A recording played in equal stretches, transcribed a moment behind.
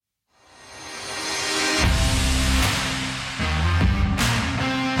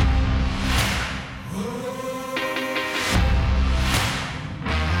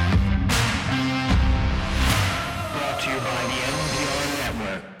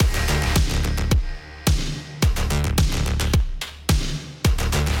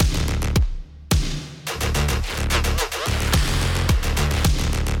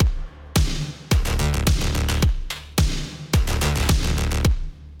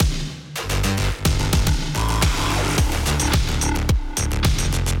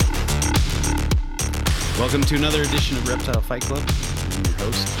Welcome to another edition of Reptile Fight Club. I'm your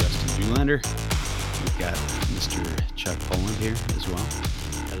host, Justin Julander. We've got Mr. Chuck Poland here as well.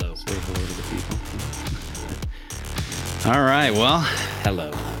 Hello. Say hello to the people. All right, well,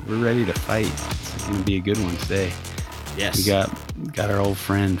 Hello. we're ready to fight. It's going to be a good one today. Yes. We got our old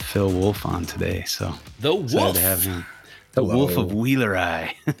friend Phil Wolf on today, so the excited wolf. to have him. The Hello. Wolf of Wheeler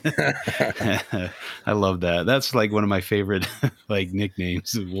Eye. I love that. That's like one of my favorite like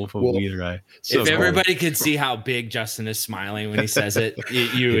nicknames, the Wolf of Wheeler Eye. So if cool. everybody could see how big Justin is smiling when he says it,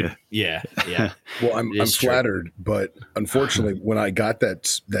 you would, yeah. Well, I'm flattered, but unfortunately, when I got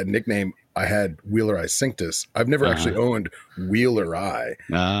that nickname, I had Wheeler Eye Cinctus. I've never actually owned Wheeler Eye,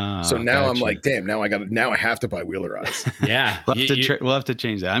 so now I'm like, damn. Now I have to buy Wheeler Eyes. Yeah, we'll have to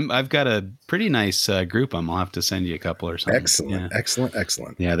change that. I've got a pretty nice group. I'll have to send you a couple or something.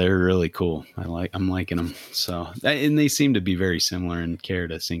 Excellent. Yeah, they're really cool. I'm liking them. So, and they seem to be very similar in care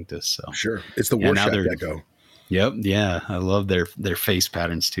to Cinctus. So sure, it's the Warshak gecko. Yep. Yeah. I love their face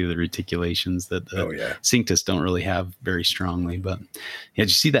patterns too. The reticulations that the Cinctus don't really have very strongly, but yeah. Did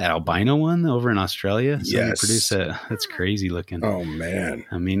you see that albino one over in Australia? Yes. Produced that. That's crazy looking. Oh man.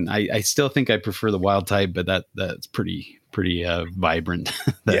 I mean, I still think I prefer the wild type, but that's pretty vibrant.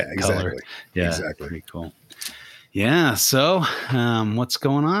 That color. Yeah. Exactly. Pretty cool. Yeah. So, what's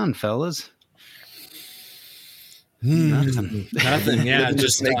going on, fellas? Nothing. Yeah.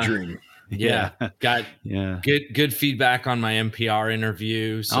 Just snake dream. Yeah, got good feedback on my NPR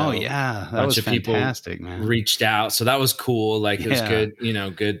interview. So that was fantastic, man. Reached out, so that was cool. Like it was good,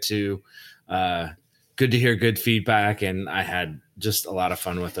 good to hear good feedback, and I had just a lot of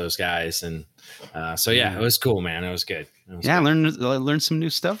fun with those guys, and it was cool, man. It was good. I learned some new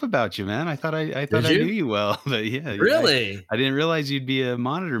stuff about you, man. I thought I knew you well, but really, I didn't realize you'd be a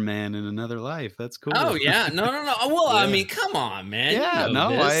monitor man in another life. That's cool. Oh yeah, no. Well, I mean, come on, man. Yeah,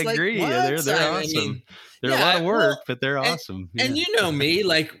 I agree. They're awesome. They're a lot of work, but they're awesome. And you know me,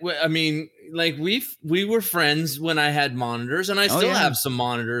 we were friends when I had monitors, and I still have some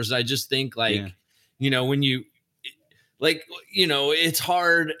monitors. I just think when you. It's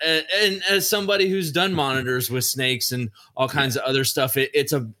hard. And as somebody who's done monitors with snakes and all kinds of other stuff,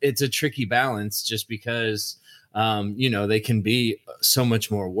 it's a tricky balance just because, they can be so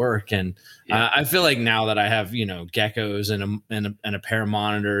much more work. And I feel like now that I have, geckos and a pair of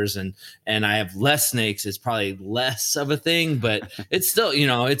monitors and I have less snakes, it's probably less of a thing, but it's still, you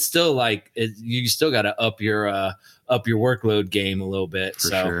still got to up your workload game a little bit.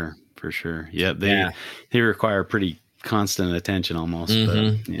 For sure. Yeah. They require pretty constant attention almost.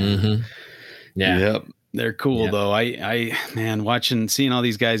 Yep, they're cool though. I seeing all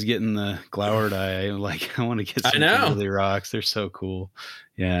these guys getting the glowered eye, I want to get some Kimberly rocks. They're so cool.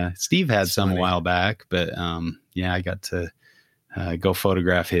 Steve had some a while back, but I got to go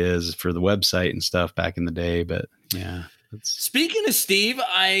photograph his for the website and stuff back in the day, but Speaking of Steve,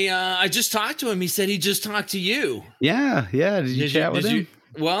 I just talked to him. He said he just talked to you. Did you chat with him?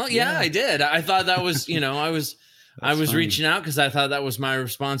 Well, I did. I thought that was I was reaching out because I thought that was my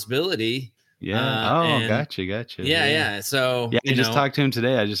responsibility. Gotcha. Yeah. So I just talked to him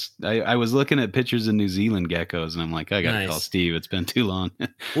today. I was looking at pictures of New Zealand geckos, and I'm like, I gotta call Steve. It's been too long.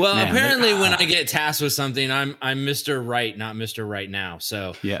 Well, apparently, when I get tasked with something, I'm Mr. Right, not Mr. Right Now.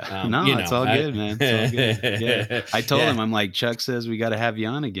 So it's all good, man. It's all good. Yeah, I told him, I'm like, Chuck says we got to have you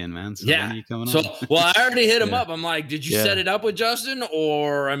on again, man. So when are you coming on? I already hit him up. I'm like, did you set it up with Justin,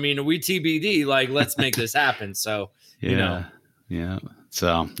 or are we TBD? Like, let's make this happen. So yeah.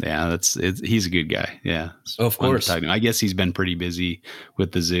 So he's a good guy. Yeah. Of course. I guess he's been pretty busy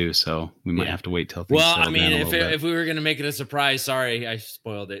with the zoo, so we might have to wait till. If we were going to make it a surprise, sorry, I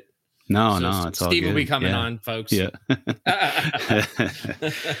spoiled it. No, it's all good. Steve will be coming on, folks. Yeah.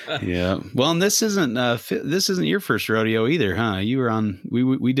 Yeah. Well, and this isn't your first rodeo either, huh? You were on.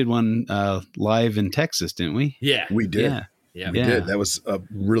 We did one live in Texas, didn't we? Yeah, we did. Yeah, we did. That was a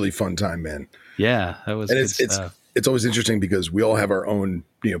really fun time, man. Yeah, that was. And it's always interesting because we all have our own,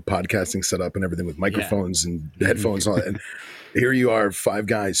 podcasting set up and everything with microphones and headphones on. And here you are, 5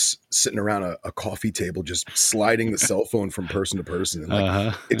 guys sitting around a coffee table, just sliding the cell phone from person to person.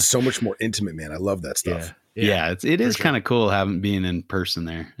 And it's so much more intimate, man. I love that stuff. Yeah, it is kind of cool being in person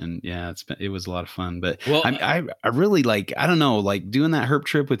there, and it was a lot of fun. But I really I don't know, doing that herp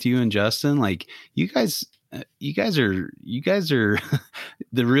trip with you and Justin. You guys are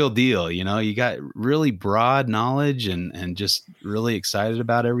the real deal. You got really broad knowledge and just really excited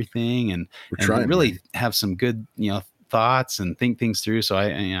about everything, and really have some good thoughts and think things through. So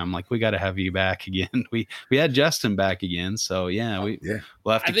I'm like, we got to have you back again. We had Justin back again. So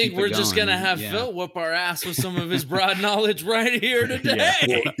we'll have to I think we're just going to have Phil whoop our ass with some of his broad knowledge right here today.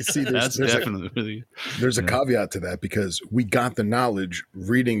 Well, see, there's a caveat to that, because we got the knowledge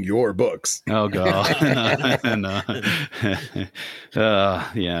reading your books. Oh God. No.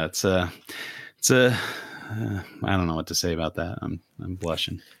 It's I don't know what to say about that. I'm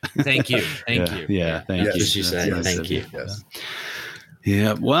blushing. Thank you. Thank you. Yeah. Thank you. You said. Thank you. Yes.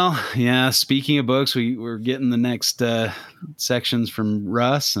 Yeah. Well, yeah. Speaking of books, we're getting the next sections from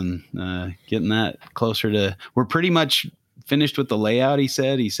Russ and getting that closer to. We're pretty much finished with the layout. He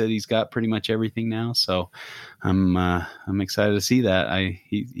said he's got pretty much everything now. So I'm excited to see that.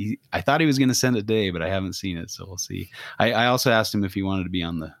 I thought he was going to send it today, but I haven't seen it. So we'll see. I also asked him if he wanted to be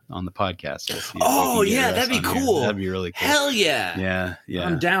on the podcast. So oh yeah, that'd be cool. That'd be really cool. Hell yeah. Yeah.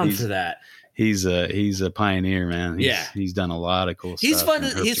 I'm down for that. He's a pioneer, man. He's done a lot of cool stuff.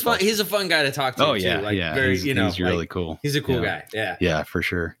 He's fun. He's a fun guy to talk to. Oh yeah, too. Very, he's really cool. He's a cool guy. Yeah, for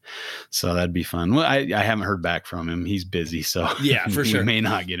sure. So that'd be fun. Well, I haven't heard back from him. He's busy, so yeah, for sure. We may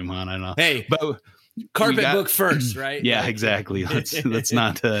not get him on. I don't know. Hey, but carpet book first, right? Yeah, exactly. Let's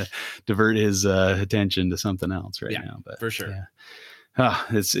not divert his attention to something else now. But for sure. Yeah.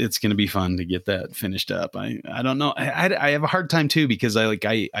 It's going to be fun to get that finished up. I don't know. I have a hard time too, because I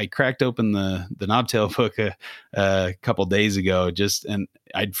cracked open the Knobtail book a couple days ago and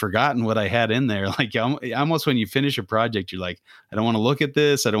I'd forgotten what I had in there. Like almost when you finish a project, you're like, I don't want to look at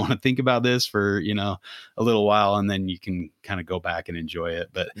this. I don't want to think about this for, a little while. And then you can kind of go back and enjoy it.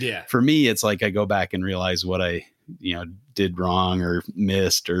 But for me, it's like I go back and realize what I, did wrong or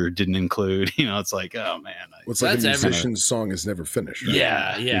missed or didn't include. It's like, oh man. It's like a musician's song is never finished. Right?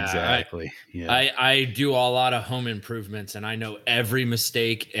 Yeah, exactly. I do a lot of home improvements, and I know every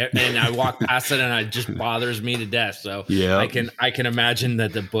mistake, and I walk past it, and it just bothers me to death. So I can imagine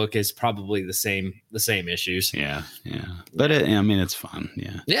that the book is probably the same issues. Yeah. But it's fun.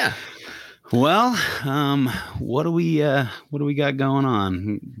 Yeah. Well, what do we got going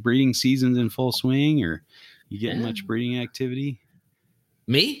on? Breeding season's in full swing, or you getting much breeding activity?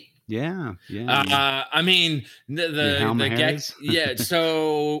 Me? Yeah. I mean, the yeah.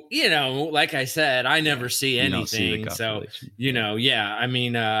 So like I said, I never see anything. So I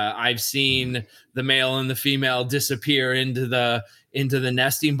mean, I've seen the male and the female disappear into the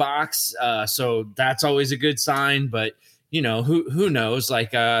nesting box. So that's always a good sign. But who knows?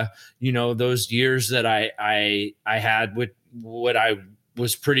 Like those years that I had with what I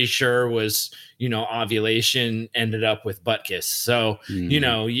was pretty sure was ovulation ended up with butt kiss. So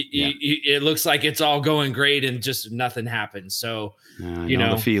it looks like it's all going great and just nothing happens. So I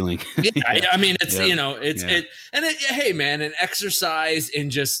know the feeling. I mean it's hey man, an exercise in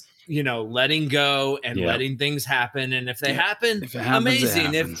just letting go and letting things happen, and if they happen,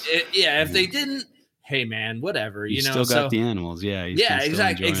 amazing. If they didn't, hey man, whatever, you still got the animals.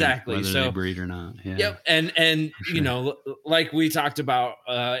 Exactly. Whether so they breed or not. Yep. And sure. Like we talked about,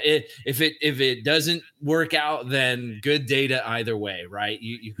 if it doesn't work out, then good data either way, right?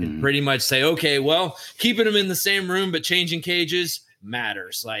 You can pretty much say, okay, well, keeping them in the same room but changing cages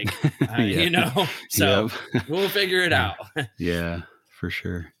matters, like so we'll figure it out. Yeah, for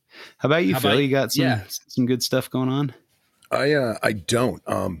sure. How about you, Phil? You got some good stuff going on? I don't.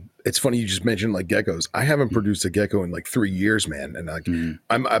 It's funny you just mentioned like geckos. I haven't produced a gecko in like 3 years, man. And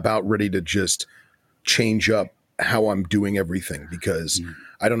I'm about ready to just change up how I'm doing everything, because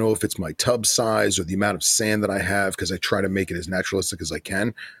I don't know if it's my tub size or the amount of sand that I have, because I try to make it as naturalistic as I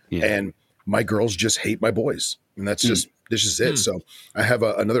can. Yeah. And my girls just hate my boys. And this is it. So I have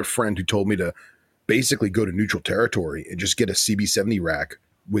another friend who told me to basically go to neutral territory and just get a CB70 rack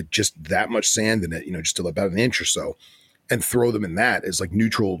with just that much sand in it, just about an inch or so, and throw them in that as like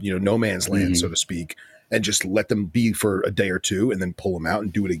neutral, no man's land, so to speak, and just let them be for a day or two and then pull them out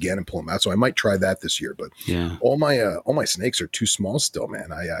and do it again and pull them out. So I might try that this year, but all my snakes are too small still,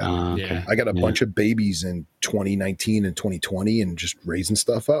 man. I got a bunch of babies in 2019 and 2020 and just raising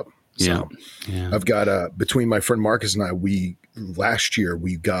stuff up. So I've got, between my friend Marcus and I, last year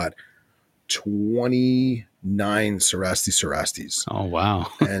we got 29 Cerastes. Oh, wow.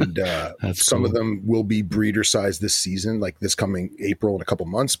 And some of them will be breeder size this season, like this coming April in a couple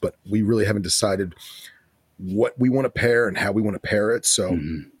months, but we really haven't decided what we want to pair and how we want to pair it. So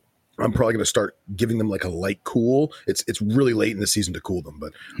I'm probably going to start giving them like a light cool. It's really late in the season to cool them,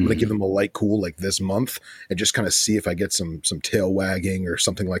 but I'm going to give them a light cool like this month and just kind of see if I get some tail wagging or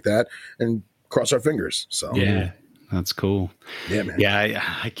something like that, and cross our fingers. So That's cool. Yeah, man. Yeah,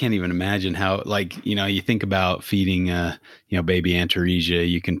 I can't even imagine how, like, you think about feeding, baby Antaresia.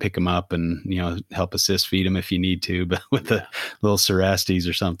 You can pick them up and, help assist feed them if you need to. But with the little Cerastes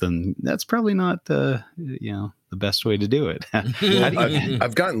or something, that's probably not the best way to do it.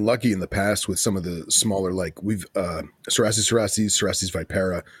 I've gotten lucky in the past with some of the smaller, like we've Cerastes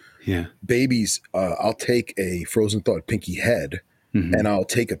vipera. Yeah. Babies, I'll take a frozen thawed pinky head. Mm-hmm. And I'll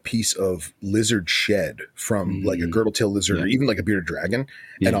take a piece of lizard shed from like a girdle tail lizard or even like a bearded dragon.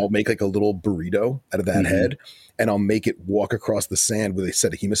 Yeah. And I'll make like a little burrito out of that head. And I'll make it walk across the sand with a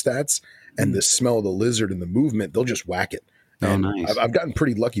set of hemostats. And the smell of the lizard and the movement, they'll just whack it. And nice. I've gotten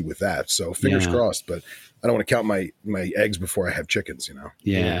pretty lucky with that. So fingers crossed, but I don't want to count my eggs before I have chickens,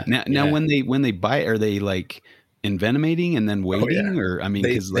 Yeah. Now when they bite, are they like envenomating and then waiting? Or I mean,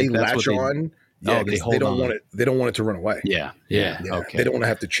 because they latch on. Yeah, they don't want it. They don't want it to run away. Yeah. Okay. They don't want to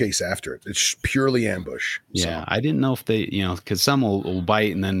have to chase after it. It's purely ambush. Yeah, so. I didn't know if they, because some will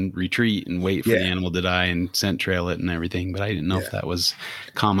bite and then retreat and wait for the animal to die and scent trail it and everything. But I didn't know if that was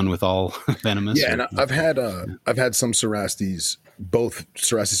common with all venomous. Yeah, and I've had some Cerastes, both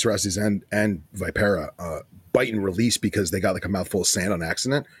Cerastes and Vipera, bite and release because they got like a mouthful of sand on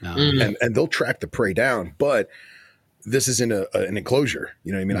accident, and they'll track the prey down, but. This is in an enclosure,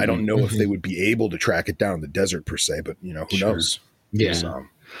 you know what I mean? I don't know if they would be able to track it down in the desert per se, but who knows? Yeah. So,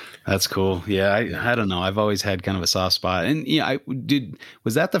 that's cool. Yeah. I don't know. I've always had kind of a soft spot. And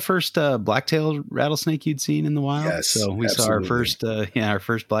was that the first blacktail rattlesnake you'd seen in the wild? Yes. So we saw our first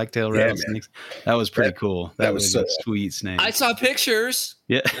blacktail rattlesnakes. Man. That was pretty cool. That was a sweet snake. I saw pictures.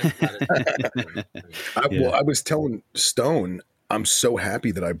 Yeah. I was telling Stone, I'm so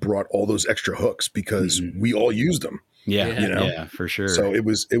happy that I brought all those extra hooks because we all used them. Yeah, for sure. So it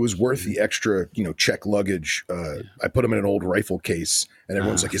was worth the extra, check luggage. I put them in an old rifle case, and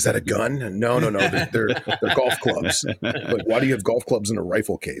everyone's like, "Is that a gun?" And no, they're golf clubs. Like, why do you have golf clubs in a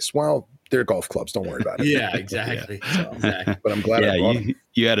rifle case? Well, they're golf clubs. Don't worry about it. Yeah, exactly. So, but I'm glad I brought them.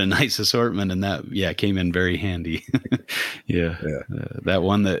 You had a nice assortment, and that came in very handy. That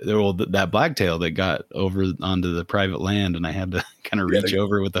one that blacktail that got over onto the private land, and I had to kind of reach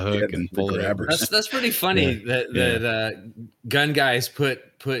over with the hook and pull it over. That's pretty funny that gun guys put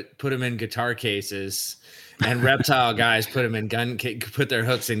them in guitar cases, and reptile guys put their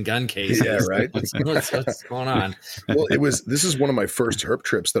hooks in gun cases. Yeah, right. What's going on? Well, this is one of my first herp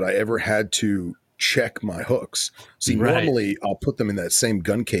trips that I ever had to check my hooks. See, normally I'll put them in that same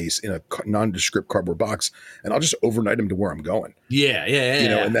gun case in a nondescript cardboard box, and I'll just overnight them to where I'm going. Yeah.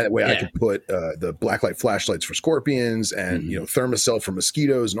 And that way I could put the blacklight flashlights for scorpions and Thermacell for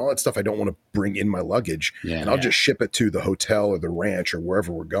mosquitoes and all that stuff I don't want to bring in my luggage. And I'll just ship it to the hotel or the ranch or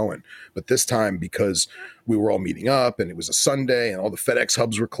wherever we're going. But this time, because we were all meeting up and it was a Sunday and all the FedEx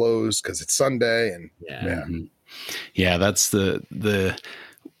hubs were closed because it's Sunday, and that's the.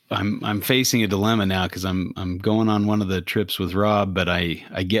 I'm facing a dilemma now because I'm going on one of the trips with Rob, but I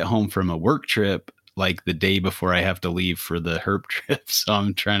get home from a work trip like the day before I have to leave for the herp trip. So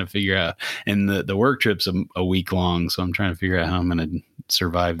I'm trying to figure out, and the work trip's a week long. So I'm trying to figure out how I'm going to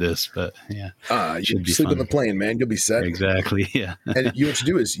survive this, but you should sleep on the plane, man. You'll be set. Exactly. Yeah. And what you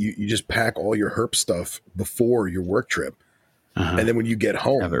do is you just pack all your herp stuff before your work trip. And then when you get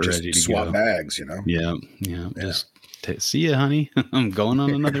home, just swap bags, Yeah. Just see ya, honey. I'm going on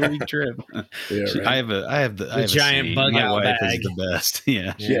another week trip. I have the giant bug out wife bag. Is the best.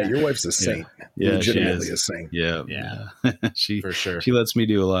 Yeah, your wife's a saint. Yeah, legitimately a saint. Yeah. She for sure. She lets me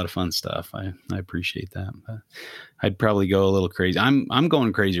do a lot of fun stuff. I appreciate that. But I'd probably go a little crazy. I'm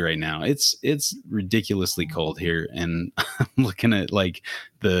going crazy right now. It's ridiculously cold here, and I'm looking at like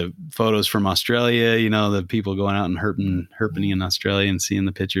the photos from Australia. The people going out and herping in Australia and seeing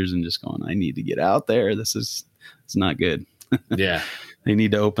the pictures and just going, I need to get out there. It's not good. Yeah. They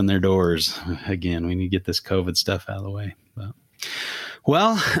need to open their doors again. We need to get this COVID stuff out of the way. But,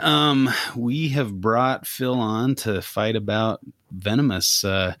 we have brought Phil on to fight about venomous.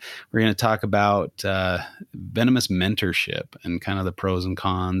 We're going to talk about venomous mentorship and kind of the pros and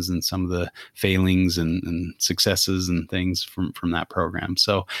cons and some of the failings and successes and things from that program.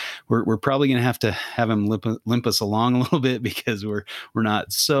 So we're probably going to have him limp us along a little bit because we're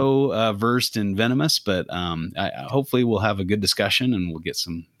not so versed in venomous, but hopefully we'll have a good discussion and we'll get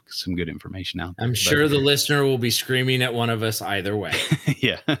some good information out there. I'm sure the listener will be screaming at one of us either way.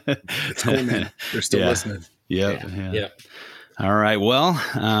 Yeah. It's cool, man. They're still listening. Yeah. All right. Well,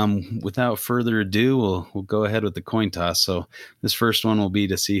 without further ado, we'll go ahead with the coin toss. So this first one will be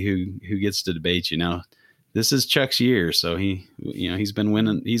to see who gets to debate you. Now, this is Chuck's year, so he's been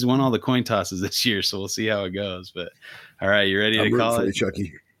winning. He's won all the coin tosses this year, so we'll see how it goes. But all right, you ready to call it,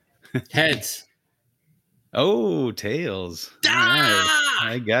 Chucky? Heads. Oh, tails. All right.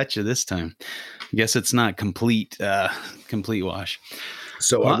 I got you this time. I guess it's not complete wash.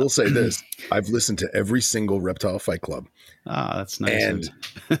 So I will say this. I've listened to every single Reptile Fight Club. Ah, that's nice.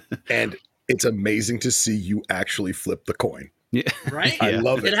 And it's amazing to see you actually flip the coin. Yeah. Right? I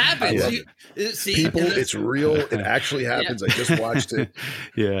love it. It happens. It's real. It actually happens. I just watched it.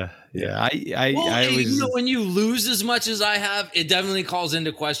 Yeah. I always, when you lose as much as I have, it definitely calls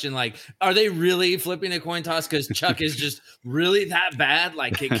into question, like, are they really flipping a coin toss because Chuck is just really that bad?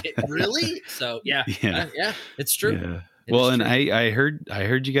 Like, really? So yeah, it's true. Yeah. Well, and I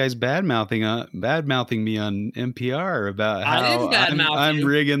heard you guys bad mouthing me on NPR about how I'm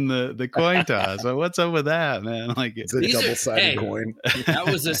rigging the coin toss. So what's up with that, man? Like, it's a double-sided coin. That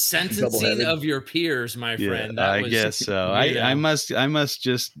was a sentencing of your peers, my friend. I guess so. I must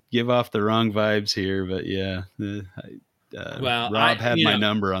just give off the wrong vibes here, but yeah. Rob had my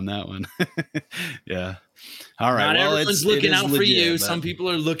number on that one. Yeah. All right. Not everyone's looking out for you. Some people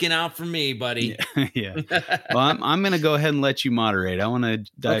are looking out for me, buddy. Yeah. Well, I'm going to go ahead and let you moderate. I want to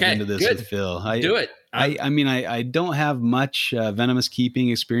dive into this with Phil. Do it. I mean, I don't have much venomous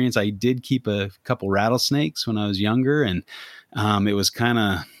keeping experience. I did keep a couple rattlesnakes when I was younger, and it was kind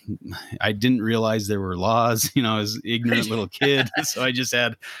of, I didn't realize there were laws. I was an ignorant little kid, so I just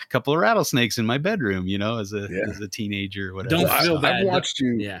had a couple of rattlesnakes in my bedroom. As a teenager or whatever. Don't feel bad. I've watched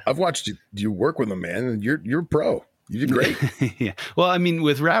you. Yeah. I've watched you work with them, man, and you're pro. You did great. Yeah. Well, I mean,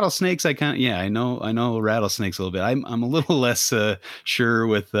 with rattlesnakes, I I know rattlesnakes a little bit. I'm a little less sure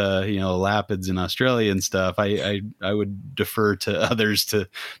with lapids in Australia and stuff. I would defer to others to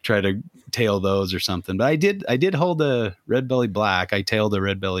try to tail those or something. But I did hold a red belly black. I tailed a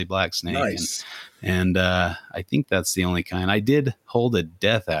red belly black snake. Nice. And I think that's the only kind. I did hold a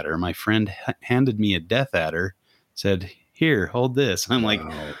death adder. My friend handed me a death adder, said, "Here, hold this." I'm like,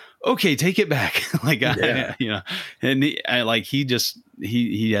 okay, take it back. And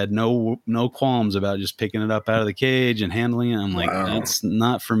he had no qualms about just picking it up out of the cage and handling it. I'm like, that's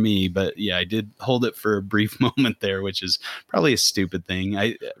not for me. But yeah, I did hold it for a brief moment there, which is probably a stupid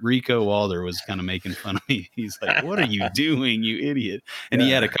thing. Rico Walder was kind of making fun of me. He's like, "What are you doing, you idiot?" And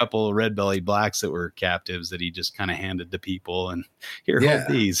he had a couple of red belly blacks that were captives that he just kind of handed to people, and here, hold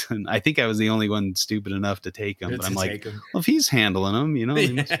these. And I think I was the only one stupid enough to take them. But I'm like, well, if he's handling them, he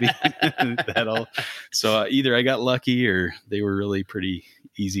must be that all. So either I got lucky or they were really pretty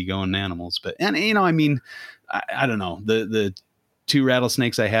easygoing animals. But I don't know, the two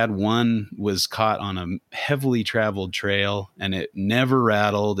rattlesnakes I had, one was caught on a heavily traveled trail and it never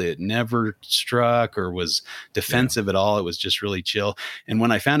rattled, it never struck or was defensive at all. It was just really chill. And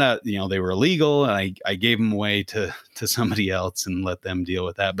when I found out they were illegal, I gave them away to somebody else and let them deal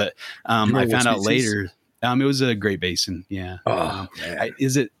with that. But I found out later it was a Great Basin. Yeah. Oh,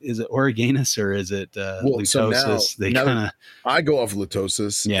 is it Origanus or is it Lutosis? So now I go off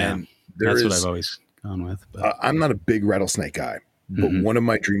Lutosis. Yeah. And that's what I've always gone with. But. I'm not a big rattlesnake guy, but one of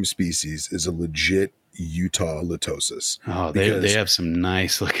my dream species is a legit Utah Lutosis. Oh, they have some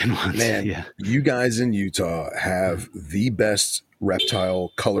nice looking ones. Man, you guys in Utah have the best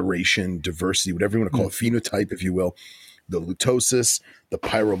reptile coloration, diversity, whatever you want to call it, phenotype, if you will. The Lutosis, the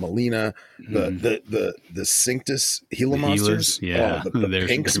Pyromelina, the Cinctus Gila monsters. Yeah. The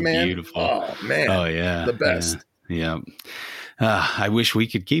pinks, man. Beautiful. Oh, man. Oh, yeah. The best. Yeah. I wish we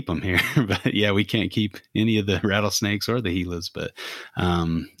could keep them here, but we can't keep any of the rattlesnakes or the Gilas. But,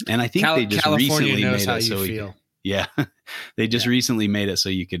 and I think they just recently made it so they just recently made it so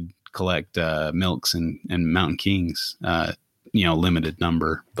you could collect milks and Mountain Kings, limited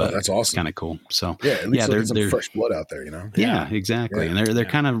number, but that's awesome. It's kind of cool. So at least there's some fresh blood out there, Yeah, exactly. And they're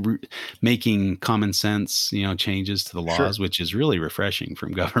kind of making common sense, changes to the laws, which is really refreshing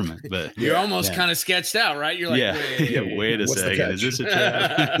from government. But you're almost kind of sketched out, right? You're like, wait a second, is this a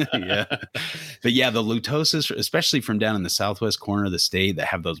trap? But the Lutosis, especially from down in the southwest corner of the state, that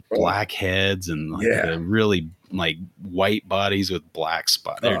have those black heads and the really white bodies with black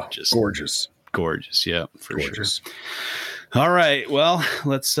spots. They're just gorgeous. Yeah, for sure. All right. Well,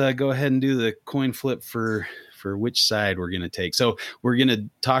 let's go ahead and do the coin flip for which side we're going to take. So we're going to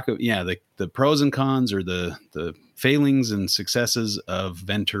talk, the pros and cons or the failings and successes of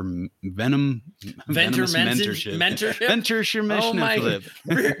venomous mentorship.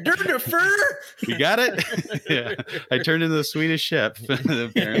 Flip. You got it? Yeah. I turned into the Swedish chef,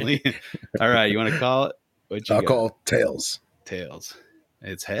 apparently. All right. You want to call it? I'll call tails.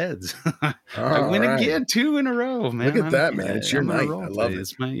 It's heads. I win again, 2 in a row, man. Look at that, man. It's your night. I love it.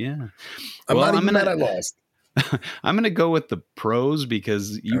 It's my, I'm not even mad I lost. I'm going to go with the pros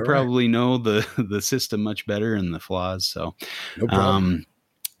because you probably know the system much better and the flaws. So, no problem.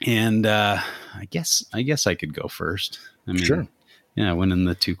 And I guess I could go first. I mean, sure. Yeah, winning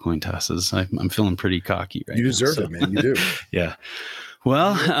the 2 coin tosses. I'm feeling pretty cocky right now. You deserve it, man. You do. Yeah.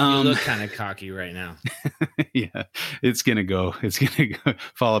 Well, you look kind of cocky right now. Yeah, it's gonna go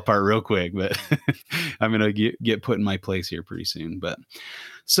fall apart real quick, but I'm gonna get put in my place here pretty soon. But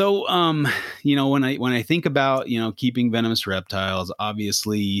so, when I think about, keeping venomous reptiles,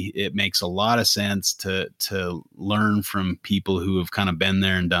 obviously it makes a lot of sense to learn from people who have kind of been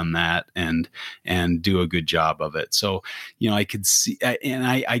there and done that and do a good job of it. So, I could see, and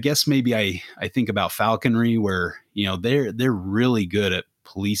I guess maybe I think about falconry where, they're really good at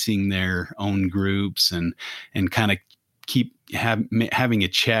policing their own groups and kind of keep having a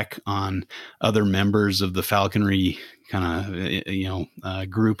check on other members of the falconry kind of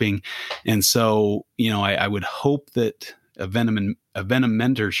grouping. And so I would hope that a venom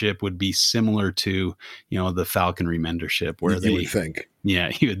mentorship would be similar to the falconry mentorship, where you would think.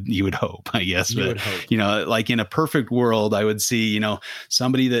 Yeah, you would hope, I guess. But like in a perfect world, I would see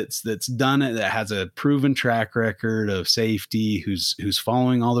somebody that's done it, that has a proven track record of safety, who's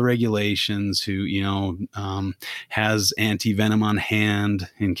following all the regulations, who has anti-venom on hand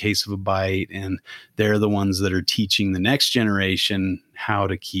in case of a bite, and they're the ones that are teaching the next generation how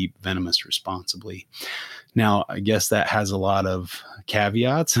to keep venomous responsibly. Now, I guess that has a lot of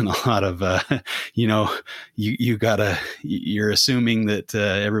caveats and a lot of, you're assuming that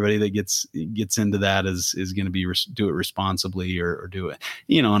everybody that gets into that is going to be do it responsibly or do it,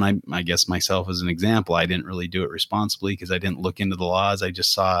 and I guess myself as an example, I didn't really do it responsibly because I didn't look into the laws. I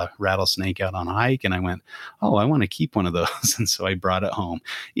just saw a rattlesnake out on a hike and I went, oh, I want to keep one of those. And so I brought it home.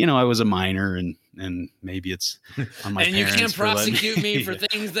 I was a minor and maybe it's on my and you can't prosecute me for yeah.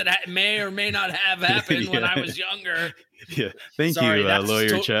 things that may or may not have happened when I was younger. Yeah. Thank you,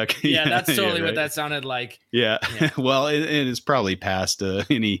 lawyer Chuck. Yeah, that's totally right. what that sounded like. Yeah. Well, it is probably past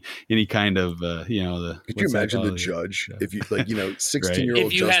any kind of, Could you imagine the judge if you 16-year-old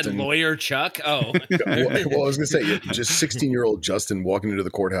if you Justin, had lawyer Chuck? Oh, well, I was going to say just 16-year-old Justin walking into the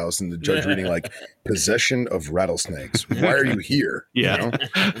courthouse and the judge reading like possession of rattlesnakes. Why are you here? Yeah.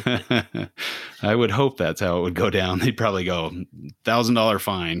 I would hope that's how it would go down. They'd probably go $1,000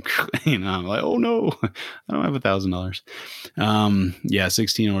 fine. I'm like, oh no, I don't have $1,000.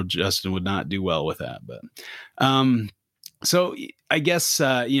 16-year-old Justin would not do well with that. But so I guess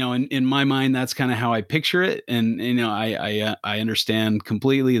in my mind, that's kind of how I picture it, and I understand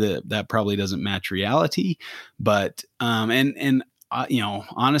completely that probably doesn't match reality, but honestly,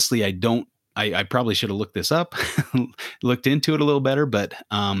 I don't. I probably should have looked this up, looked into it a little better, but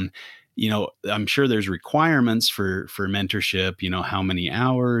I'm sure there's requirements for mentorship, how many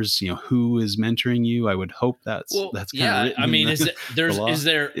hours, who is mentoring you. I would hope that's kind of written. I mean, is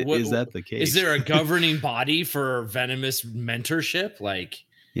that the case? Is there a governing body for venomous mentorship? Like,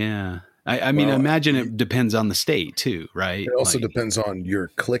 yeah. I mean, imagine it depends on the state too, right? It also depends on your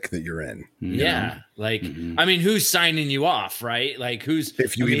clique that you're in. Yeah. Like, I mean, who's signing you off, right? Like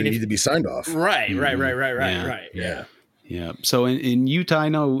if you need to be signed off. Right. Yeah. Yeah. So in Utah, I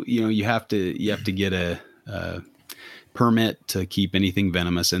know, you have to get a permit to keep anything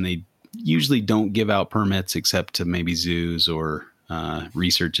venomous, and they usually don't give out permits except to maybe zoos or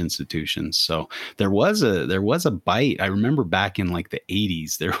research institutions. So there was a bite. I remember back in like the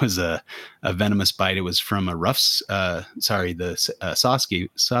 80s, there was a venomous bite. It was from a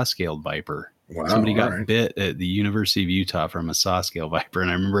saw-scaled viper. Wow, somebody got bit at the University of Utah from a saw-scale viper,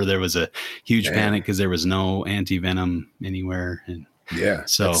 and I remember there was a huge panic because there was no anti-venom anywhere. And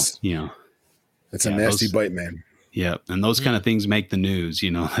so it's a nasty bite, man. Yeah, and those kind of things make the news. They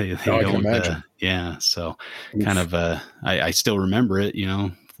I can imagine. So kind of I still remember it.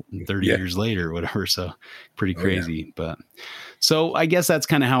 30 years later or whatever. So pretty crazy, but. So I guess that's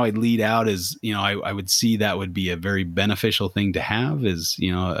kind of how I'd lead out is, I would see that would be a very beneficial thing to have is,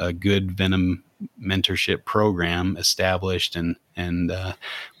 a good venom mentorship program established and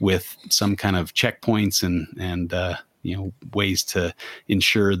with some kind of checkpoints and ways to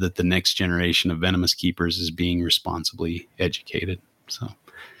ensure that the next generation of venomous keepers is being responsibly educated. So,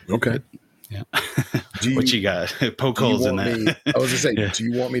 okay. Yeah. What you got? Poke holes in that. I was going to say, do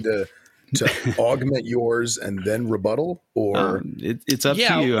you want me to augment yours and then rebuttal, or it's up to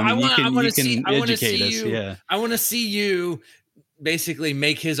you. I mean, you can educate us. Yeah. I want to see you basically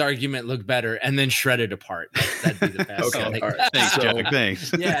make his argument look better and then shred it apart. That'd be the best. Okay. All right. Thanks, Chuck.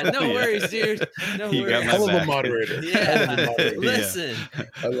 Thanks. Yeah. No worries, dude. No worries. Hell of a moderator. Yeah. Listen,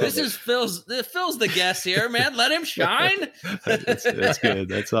 this fills the guest here, man. Let him shine. That's good.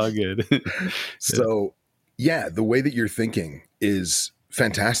 That's all good. So, the way that you're thinking is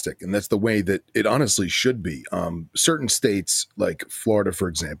fantastic. And that's the way that it honestly should be. Certain states like Florida, for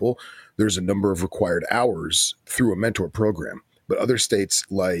example, there's a number of required hours through a mentor program. But other states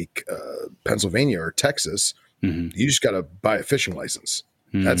like Pennsylvania or Texas, you just got to buy a fishing license.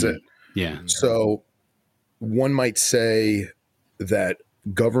 That's it. Yeah. So one might say that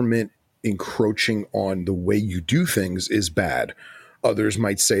government encroaching on the way you do things is bad. Others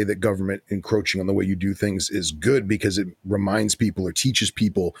might say that government encroaching on the way you do things is good because it reminds people or teaches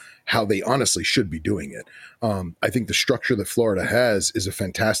people how they honestly should be doing it. I think the structure that Florida has is a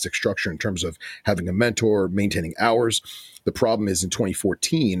fantastic structure in terms of having a mentor, maintaining hours. The problem is in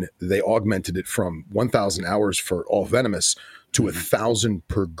 2014, they augmented it from 1,000 hours for all venomous to 1,000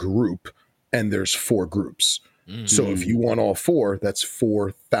 per group, and there's 4 groups. So if you want all 4, that's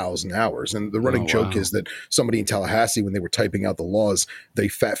 4,000 hours. And the running joke is that somebody in Tallahassee, when they were typing out the laws, they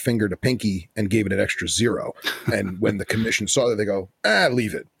fat fingered a pinky and gave it an extra 0. And when the commission saw that, they go,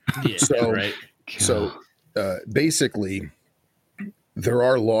 leave it. So basically, there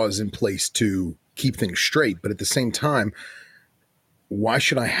are laws in place to keep things straight. But at the same time, why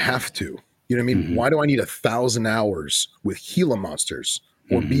should I have to? You know what I mean? Why do I need 1,000 hours with Gila monsters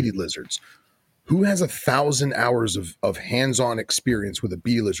or beady lizards? Who has 1,000 hours of hands-on experience with a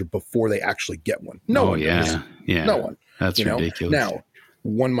beady lizard before they actually get one? No one. No one. That's ridiculous. Now,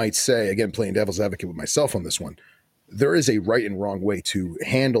 one might say, again, playing devil's advocate with myself on this one, there is a right and wrong way to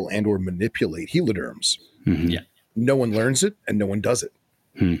handle and or manipulate heliderms. No one learns it and no one does it.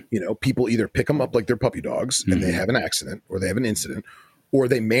 People either pick them up like they're puppy dogs and they have an accident or they have an incident, or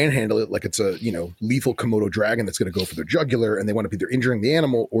they manhandle it like it's a, lethal Komodo dragon that's going to go for their jugular, and they want to be either injuring the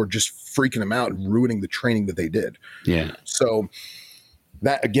animal or just freaking them out and ruining the training that they did. Yeah. So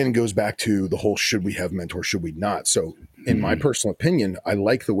that again goes back to the whole, should we have mentors, should we not? So in my personal opinion, I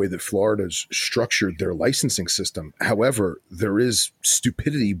like the way that Florida's structured their licensing system. However, there is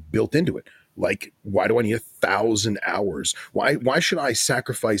stupidity built into it. Like, why do I need 1,000 hours? Why should I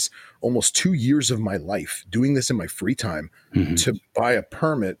sacrifice almost 2 years of my life doing this in my free time to buy a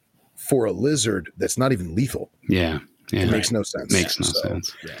permit for a lizard that's not even lethal? Yeah. It makes no sense.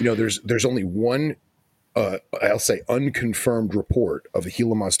 Sense. There's only one, I'll say, unconfirmed report of a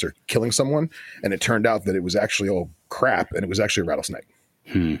Gila monster killing someone, and it turned out that it was actually all crap, and it was actually a rattlesnake.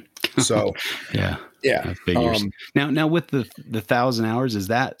 So yeah. Now with the 1,000 hours, is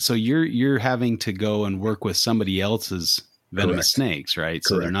that so you're having to go and work with somebody else's venomous snakes, right?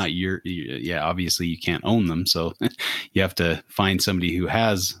 So they're not obviously you can't own them, so you have to find somebody who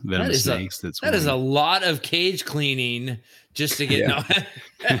has venomous snakes. That is a lot of cage cleaning just to get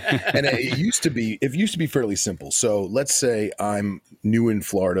And it used to be fairly simple. So let's say I'm new in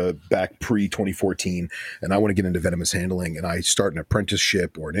Florida back pre-2014 and I want to get into venomous handling, and I start an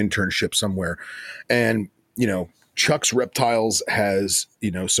apprenticeship or an internship somewhere, and Chuck's Reptiles has,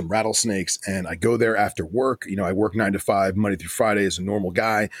 some rattlesnakes, and I go there after work. I work 9 to 5, Monday through Friday as a normal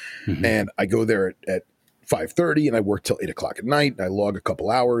guy. And I go there at 5:30 and I work till 8 o'clock at night. And I log a couple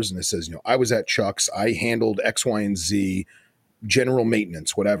hours and it says, I was at Chuck's, I handled X, Y, and Z, general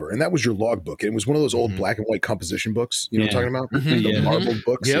maintenance, whatever. And that was your logbook. It was one of those old black and white composition books. You know what I'm talking about? The marbled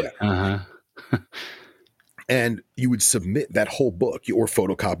books. Yep. And you would submit that whole book or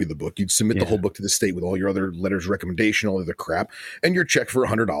photocopy the book. You'd submit the whole book to the state with all your other letters of recommendation, all of the crap, and you're checked for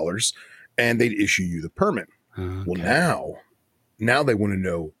 $100, and they'd issue you the permit. Well, now they want to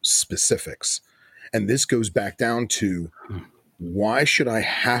know specifics. And this goes back down to, why should I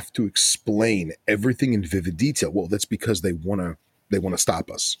have to explain everything in vivid detail? Well, that's because they want to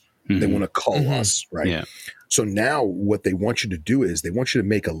stop us. They want to cull us, right? Yeah. So now what they want you to do is they want you to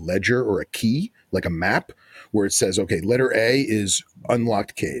make a ledger or a key, like a map, where it says, okay, letter A is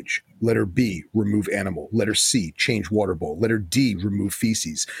unlocked cage. Letter B, remove animal. Letter C, change water bowl. Letter D, remove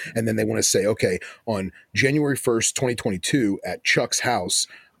feces. And then they want to say, okay, on January 1st, 2022 at Chuck's house,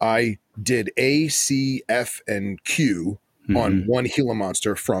 I did A, C, F, and Q on one Gila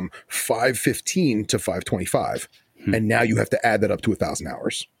monster from 5:15 to 5:25. And now you have to add that up to 1,000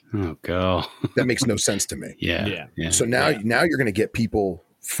 hours. Oh, God. That makes no sense to me. Yeah. So now you're going to get people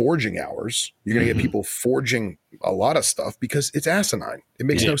forging hours. You're going to get people forging a lot of stuff because it's asinine. It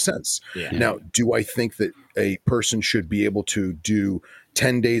makes no sense. Now, do I think that a person should be able to do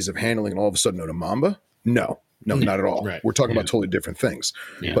 10 days of handling and all of a sudden own a mamba? No, not at all. We're talking about totally different things.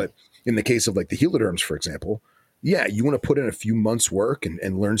 But in the case of like the heliderms, for example, you want to put in a few months work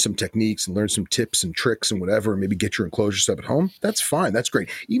and learn some techniques and learn some tips and tricks and whatever, and maybe get your enclosure set up at home. That's fine. That's great.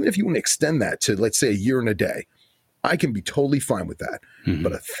 Even if you want to extend that to, let's say, a year and a day, I can be totally fine with that.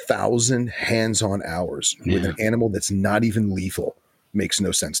 But 1,000 hands-on hours with an animal that's not even lethal makes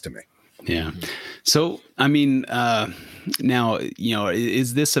no sense to me. Yeah. So, I mean, now,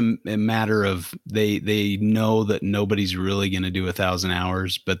 is this a matter of they know that nobody's really going to do 1,000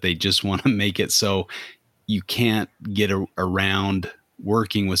 hours, but they just want to make it so you can't get around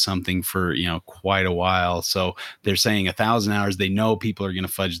working with something for, quite a while. So they're saying 1,000 hours. They know people are going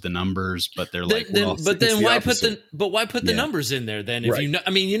to fudge the numbers, but they're like, why put the numbers in there then? If you know,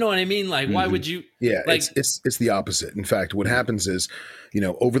 I mean, you know what I mean? Like, why would you? Yeah, like, it's the opposite. In fact, what happens is,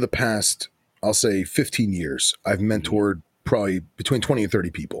 over the past, I'll say 15 years, I've mentored probably between 20 and 30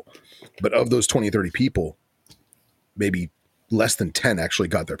 people, but of those 20 and 30 people, maybe less than 10 actually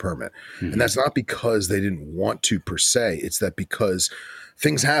got their permit. And that's not because they didn't want to per se. It's that because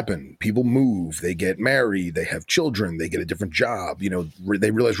things happen, people move, they get married, they have children, they get a different job,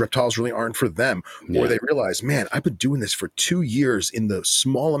 they realize reptiles really aren't for them, or they realize, man, I've been doing this for 2 years in the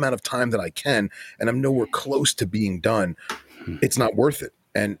small amount of time that I can, and I'm nowhere close to being done. It's not worth it.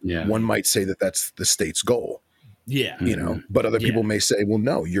 And one might say that that's the state's goal. Yeah. But other people may say, well,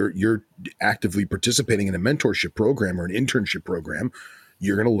 no, you're actively participating in a mentorship program or an internship program.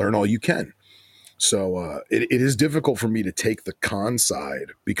 You're going to learn all you can. So it is difficult for me to take the con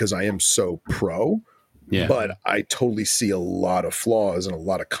side because I am so pro, but I totally see a lot of flaws and a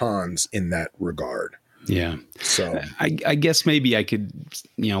lot of cons in that regard. Yeah. So I guess maybe I could,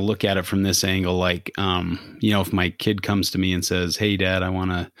 look at it from this angle. Like, if my kid comes to me and says, "Hey Dad, I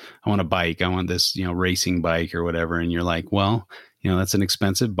want a bike. I want this, racing bike or whatever." And you're like, "Well, that's an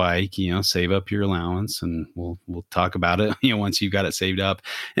expensive bike, save up your allowance and we'll talk about it, once you've got it saved up."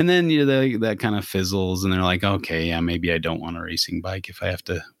 And then, that kind of fizzles and they're like, "Okay, yeah, maybe I don't want a racing bike if I have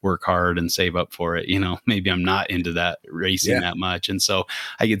to work hard and save up for it. Maybe I'm not into that racing that much." And so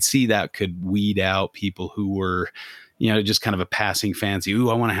I could see that could weed out people who were, just kind of a passing fancy. "Ooh,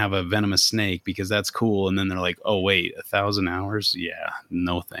 I want to have a venomous snake because that's cool." And then they're like, "Oh wait, 1,000 hours? Yeah,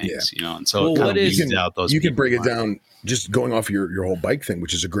 no thanks." And so it kind of weeds out those. You can break it down. Just going off your whole bike thing,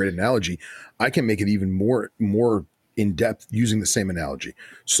 which is a great analogy, I can make it even more in depth using the same analogy.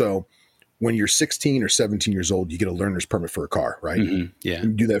 So when you're 16 or 17 years old, you get a learner's permit for a car, right? Yeah. You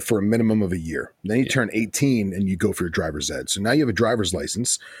do that for a minimum of a year. Then you turn 18 and you go for your driver's ed. So now you have a driver's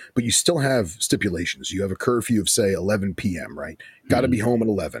license, but you still have stipulations. You have a curfew of, say, 11 p.m., right? Got to be home at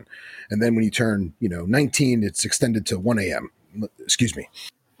 11. And then when you turn, 19, it's extended to 1 a.m. Excuse me.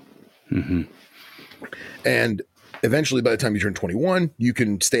 And eventually, by the time you turn 21, you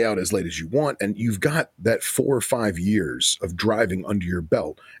can stay out as late as you want. And you've got that 4 or 5 years of driving under your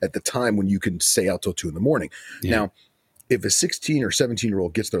belt at the time when you can stay out till 2 a.m. Now, if a 16 or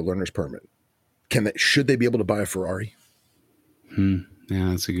 17-year-old gets their learner's permit, should they be able to buy a Ferrari? Yeah,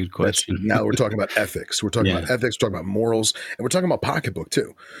 that's a good question. Now we're talking about ethics. We're talking about ethics, we're talking about morals, and we're talking about pocketbook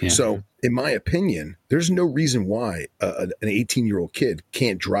too. Yeah. So in my opinion, there's no reason why an 18-year-old kid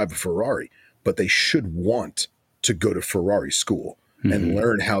can't drive a Ferrari, but they should want to go to Ferrari school and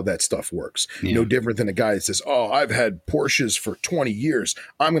learn how that stuff works. No different than a guy that says, "Oh, I've had Porsches for 20 years.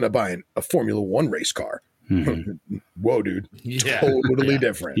 I'm going to buy a Formula One race car." Whoa, dude. Totally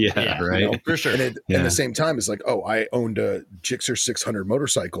different. Yeah, right. For sure. And at the same time, it's like, "Oh, I owned a Gixxer 600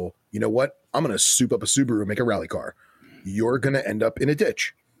 motorcycle. You know what? I'm going to soup up a Subaru and make a rally car." You're going to end up in a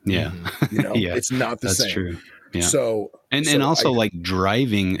ditch. Yeah. It's not the same. That's true. Yeah. So also like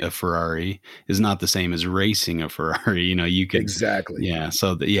driving a Ferrari is not the same as racing a Ferrari. You can exactly. Yeah.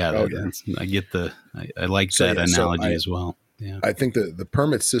 So I get I like that analogy as well. Yeah. I think the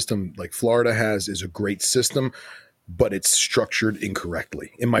permit system like Florida has is a great system, but it's structured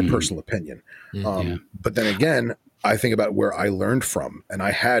incorrectly, in my personal opinion. But then again, I think about where I learned from, and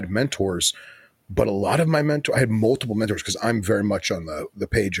I had mentors. But a lot of my I had multiple mentors because I'm very much on the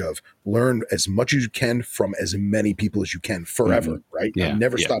page of learn as much as you can from as many people as you can forever, right? Yeah.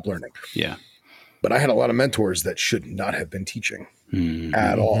 Never stop learning. Yeah. But I had a lot of mentors that should not have been teaching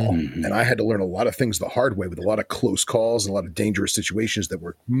at all. And I had to learn a lot of things the hard way with a lot of close calls and a lot of dangerous situations that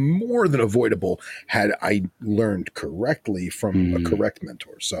were more than avoidable had I learned correctly from a correct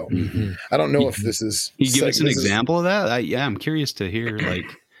mentor. So I don't know if this is... Can you give us an example of that? I'm curious to hear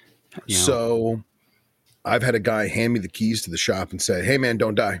like... So I've had a guy hand me the keys to the shop and say, "Hey man,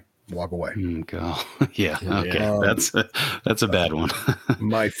 don't die." Walk away. Yeah. Okay. That's a bad one.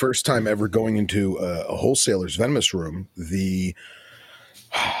 My first time ever going into a wholesaler's venomous room, the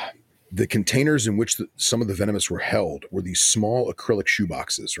containers in which some of the venomous were held were these small acrylic shoe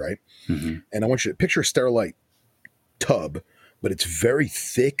boxes, right? And I want you to picture a Sterilite tub, but it's very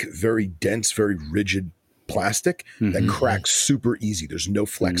thick, very dense, very rigid plastic that cracks super easy. There's no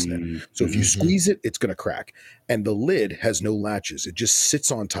flex in it. So if you squeeze it, it's going to crack. And the lid has no latches. It just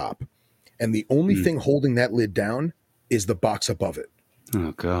sits on top. And the only thing holding that lid down is the box above it.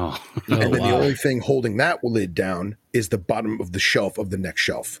 Oh, God. And then the only thing holding that lid down is the bottom of the shelf of the next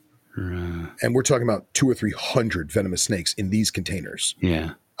shelf. And we're talking about 200 or 300 venomous snakes in these containers.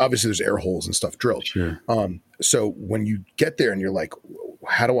 Yeah. Obviously, there's air holes and stuff drilled. Sure. So when you get there and you're like,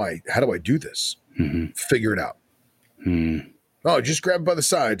 how do I do this? Figure it out. Oh, just grab by the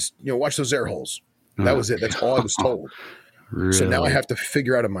sides. Watch those air holes. That was it. That's all I was told. Really? So now I have to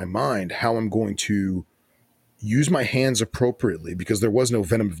figure out in my mind how I'm going to use my hands appropriately, because there was no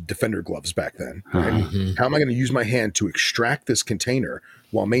Venom Defender gloves back then. Right? How am I going to use my hand to extract this container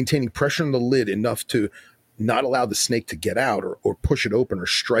while maintaining pressure on the lid enough to not allow the snake to get out or push it open or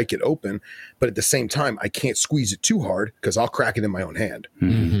strike it open. But at the same time, I can't squeeze it too hard because I'll crack it in my own hand.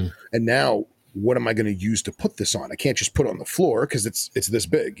 And now what am I going to use to put this on? I can't just put it on the floor because it's this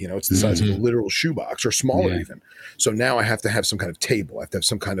big, it's the size of a literal shoebox or smaller even. So now I have to have some kind of table. I have to have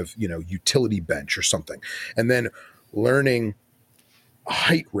some kind of, utility bench or something. And then learning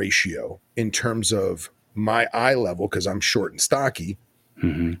height ratio in terms of my eye level, because I'm short and stocky.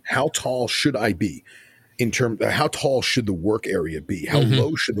 How tall should I be? In terms of how tall should the work area be? How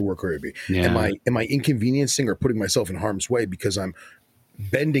low should the work area be? Am I inconveniencing or putting myself in harm's way because I'm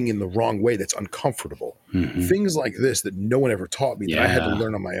bending in the wrong way that's uncomfortable? Things like this that no one ever taught me that I had to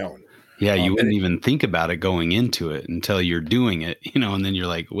learn on my own. Yeah, you wouldn't even think about it going into it until you're doing it, and then you're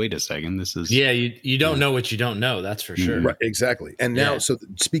like, wait a second, this is... Yeah, you don't know what you don't know, that's for sure. Right, exactly. And now, so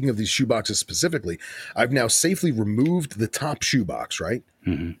speaking of these shoeboxes specifically, I've now safely removed the top shoebox, right?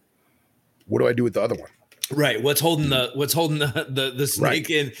 What do I do with the other one? Right. What's holding the snake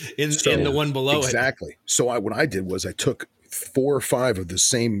in the one below it? Exactly. So what I did was I took 4 or 5 of the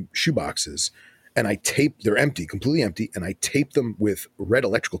same shoeboxes and I taped, they're empty, completely empty, and I taped them with red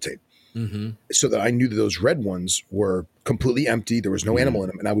electrical tape. So that I knew that those red ones were completely empty. There was no animal in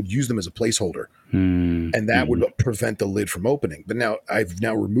them, and I would use them as a placeholder. And that would prevent the lid from opening. But now I've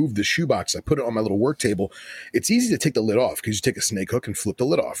removed the shoebox. I put it on my little work table. It's easy to take the lid off because you take a snake hook and flip the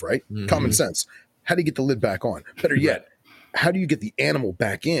lid off, right? Common sense. How do you get the lid back on? Better yet, how do you get the animal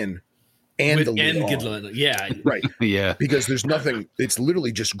back in and the lid on? Yeah. Right. Yeah. Because there's nothing, it's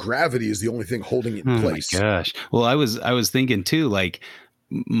literally just gravity is the only thing holding it in place. My gosh. Well, I was thinking too, like,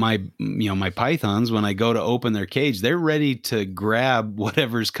 my pythons, when I go to open their cage, they're ready to grab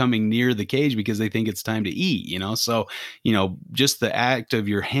whatever's coming near the cage because they think it's time to eat, so just the act of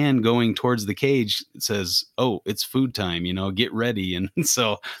your hand going towards the cage says, oh, it's food time, get ready. And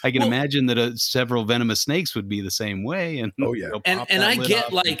so I can imagine that several venomous snakes would be the same way. And and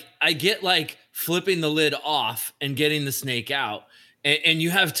I get like flipping the lid off and getting the snake out, and you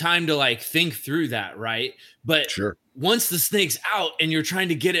have time to like think through that, right? But once the snake's out and you're trying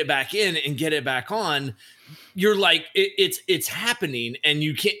to get it back in and get it back on, you're like, it's happening, and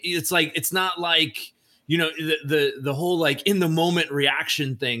you can't. It's like, it's not like, the whole like in the moment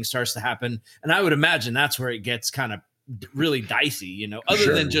reaction thing starts to happen, and I would imagine that's where it gets kind of really dicey,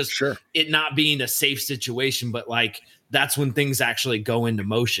 other than just it not being a safe situation, but like that's when things actually go into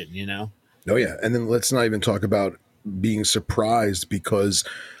motion, Oh yeah, and then let's not even talk about being surprised because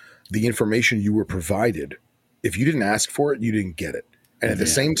the information you were provided, if you didn't ask for it, you didn't get it. And at the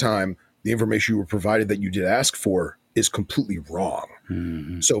same time, the information you were provided that you did ask for is completely wrong.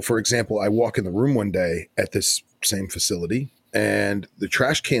 So for example, I walk in the room one day at this same facility and the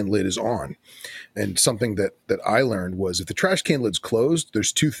trash can lid is on. And something that I learned was if the trash can lid's closed,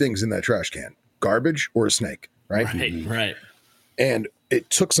 there's 2 things in that trash can: garbage or a snake, right? Right. And it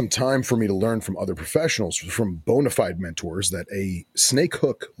took some time for me to learn from other professionals, from bona fide mentors, that a snake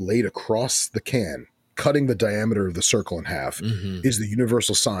hook laid across the can, cutting the diameter of the circle in half, is the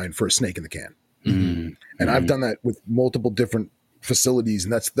universal sign for a snake in the can. And I've done that with multiple different facilities,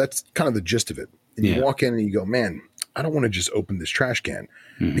 and that's kind of the gist of it. And you walk in and you go, man, I don't want to just open this trash can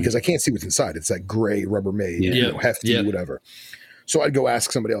because I can't see what's inside. It's that gray Rubbermaid, hefty, whatever. So I'd go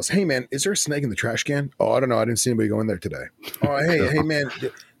ask somebody else, hey man, is there a snake in the trash can? Oh, I don't know. I didn't see anybody go in there today. Oh, hey man,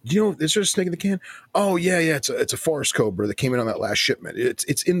 do you know, is there a snake in the can? Oh yeah. It's a forest cobra that came in on that last shipment.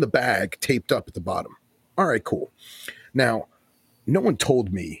 It's in the bag, taped up at the bottom. All right, cool. Now, no one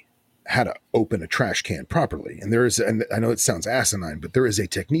told me how to open a trash can properly. And I know it sounds asinine, but there is a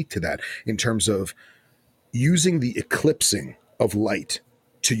technique to that in terms of using the eclipsing of light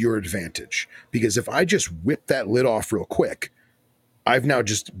to your advantage. Because if I just whip that lid off real quick, I've now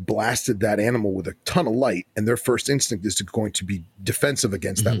just blasted that animal with a ton of light, and their first instinct is going to be defensive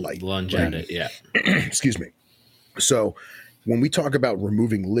against that light. Lunge at it, yeah. Excuse me. So when we talk about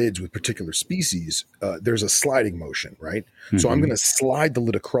removing lids with particular species, there's a sliding motion, right? So I'm going to slide the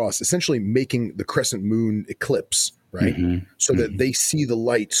lid across, essentially making the crescent moon eclipse right? So that they see the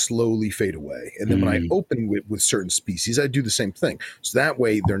light slowly fade away. And then when I open with certain species, I do the same thing. So that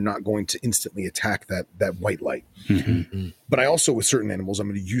way they're not going to instantly attack that white light. But I also, with certain animals, I'm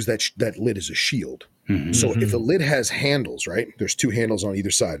going to use that lid as a shield. So if the lid has handles, right? There's 2 handles on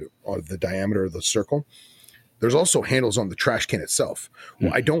either side of the diameter of the circle. There's also handles on the trash can itself.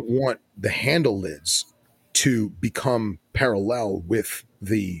 Well, I don't want the handle lids to become parallel with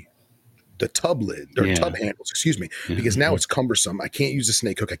the tub lid or tub handles, excuse me, because now it's cumbersome. I can't use a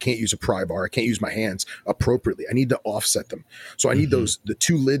snake hook. I can't use a pry bar. I can't use my hands appropriately. I need to offset them. So I need the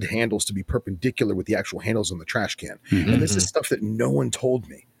 2 lid handles to be perpendicular with the actual handles on the trash can. And this is stuff that no one told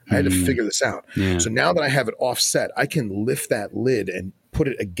me. I had to figure this out. So now that I have it offset, I can lift that lid and put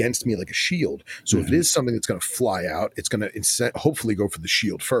it against me like a shield. So if it is something that's going to fly out, it's going to hopefully go for the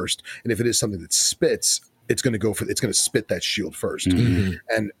shield first. And if it is something that spits, it's going to spit that shield first.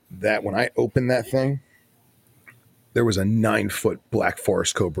 And that when I opened that thing, there was a 9-foot black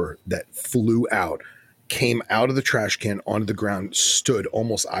forest cobra that flew out, came out of the trash can onto the ground, stood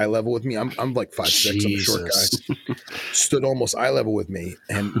almost eye level with me. I'm like 5'6", I'm a short guy. Stood almost eye level with me,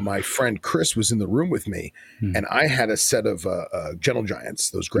 and my friend Chris was in the room with me, and I had a set of gentle giants,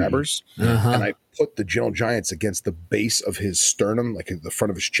 those grabbers, and I put the gentle giants against the base of his sternum, like the front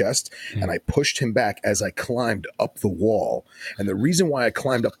of his chest, and I pushed him back as I climbed up the wall. And the reason why I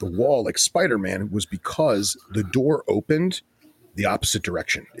climbed up the wall like Spider-Man was because the door opened the opposite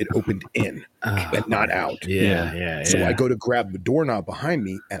direction. It opened in and not out. So I go to grab the doorknob behind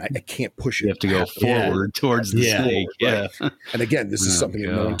me, and I can't push it. You have to go forward towards the snake. Right. And again, this is something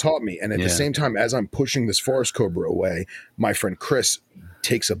that no one taught me. And at the same time, as I'm pushing this forest cobra away, my friend Chris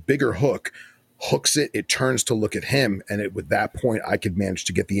takes a bigger hook, hooks it, it turns to look at him. And with that point, I could manage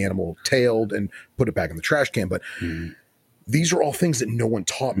to get the animal tailed and put it back in the trash can. But these are all things that no one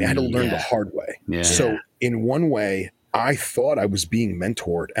taught me. I had to learn the hard way. So in one way, I thought I was being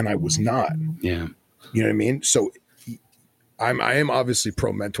mentored, and I was not. You know what I mean? So I am obviously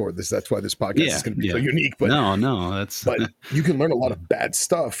pro mentor. That's why this podcast is going to be so unique. But but you can learn a lot of bad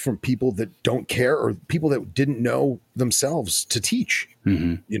stuff from people that don't care, or people that didn't know themselves to teach.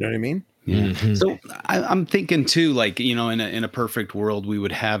 You know what I mean? So I'm thinking too, like, you know, in a perfect world, we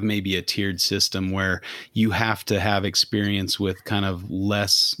would have maybe a tiered system where you have to have experience with kind of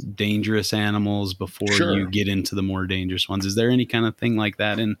less dangerous animals before you get into the more dangerous ones. Is there any kind of thing like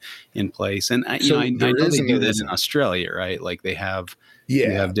that in place? And I know they do this in Australia, right? Like they have,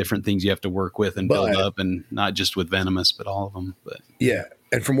 you have different things you have to work with and build up, and not just with venomous, but all of them. But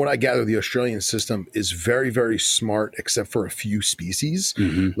and from what I gather, the Australian system is very, very smart, except for a few species.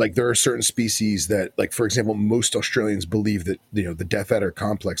 Like there are certain species that, like, for example, most Australians believe that, you know, the Death Adder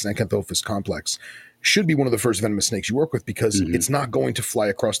complex, Nacanthophis complex, should be one of the first venomous snakes you work with, because it's not going to fly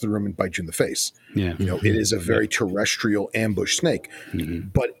across the room and bite you in the face. You know, it is a very terrestrial ambush snake.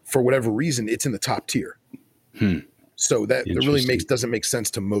 But for whatever reason, it's in the top tier. So that really doesn't make sense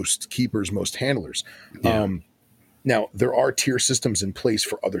to most keepers, most handlers. Now, there are tier systems in place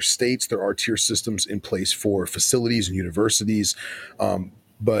for other states. There are tier systems in place for facilities and universities.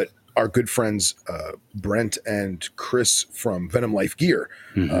 But our good friends, Brent and Chris from Venom Life Gear,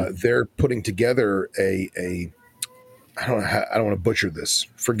 they're putting together I don't want to butcher this.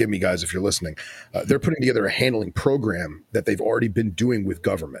 Forgive me, guys, if you're listening. They're putting together a handling program that they've already been doing with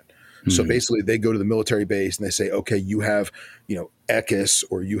government. So basically they go to the military base and they say, okay, you have, you know, Echis,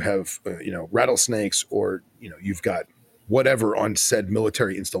 or you have, you know, rattlesnakes, or, you know, you've got whatever on said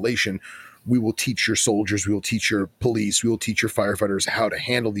military installation. We will teach your soldiers, we will teach your police, we will teach your firefighters how to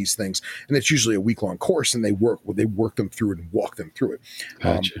handle these things. And it's usually a week-long course, and they work them through it and walk them through it.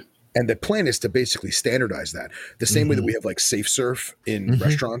 And the plan is to basically standardize that. The same way that we have like Safe Surf in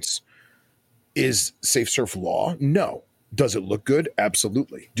restaurants. Is Safe Surf law? No. Does it look good?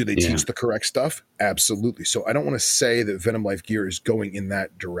 Absolutely. Do they teach the correct stuff? Absolutely. So I don't want to say that Venom Life Gear is going in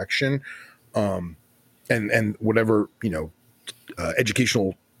that direction. And whatever, you know,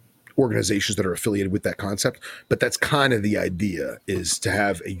 educational organizations that are affiliated with that concept, but that's kind of the idea, is to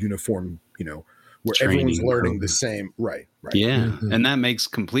have a uniform, you know, where everyone's learning the same. Right. And that makes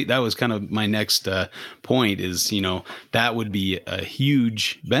that was kind of my next point, is, you know, that would be a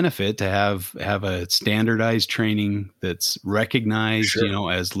huge benefit to have a standardized training that's recognized, you know,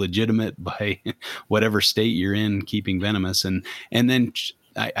 as legitimate by whatever state you're in keeping venomous. And then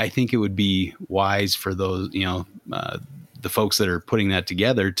I think it would be wise for those, you know, the folks that are putting that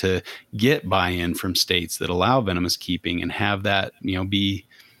together to get buy-in from states that allow venomous keeping, and have that, you know, be,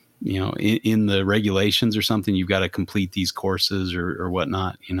 you know, in the regulations or something. You've got to complete these courses or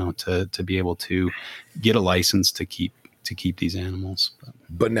whatnot, you know, to be able to get a license to keep these animals.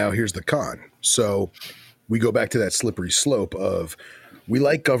 But now here's the con. So we go back to that slippery slope of we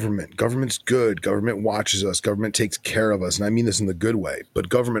like government. Government's good. Government watches us. Government takes care of us. And I mean this in the good way. But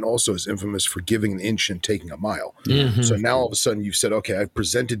government also is infamous for giving an inch and taking a mile. Mm-hmm. So now all of a sudden you've said, okay, I've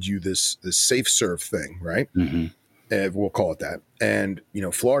presented you this safe serve thing, right? Mm-hmm. We'll call it that. And,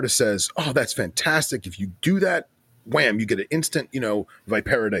 Florida says, oh, that's fantastic. If you do that, wham, you get an instant,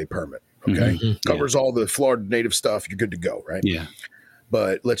 Viperidae permit. Okay. Mm-hmm. Covers all the Florida native stuff. You're good to go, right? Yeah.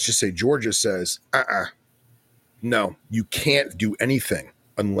 But let's just say Georgia says, no, you can't do anything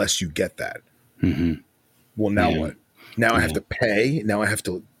unless you get that. Mm-hmm. Well, now what? Now I have to pay. Now I have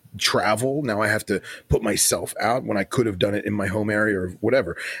to travel. Now I have to put myself out when I could have done it in my home area or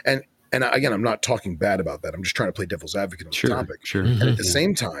whatever. And again, I'm not talking bad about that. I'm just trying to play devil's advocate on the topic. Sure. And at the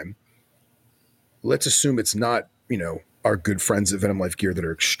same time, let's assume it's not, our good friends at Venom Life Gear that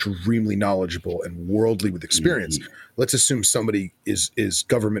are extremely knowledgeable and worldly with experience. Mm-hmm. Let's assume somebody is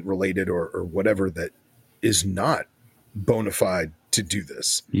government related or whatever that is not bona fide to do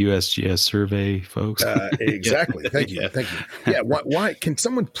this. USGS survey, folks. Exactly. Thank you. Thank you. Yeah. Why can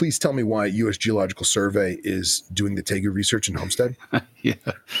someone please tell me why U.S. Geological Survey is doing the Tegu research in Homestead? Yeah.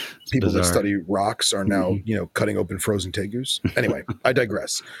 People bizarre. That study rocks are now, cutting open frozen Tegus. Anyway, I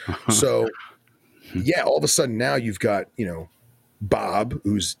digress. So yeah, all of a sudden now you've got, Bob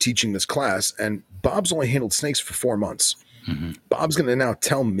who's teaching this class, and Bob's only handled snakes for 4 months. Mm-hmm. Bob's going to now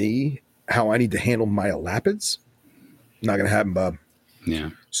tell me how I need to handle my elapids. Not going to happen, Bob. Yeah.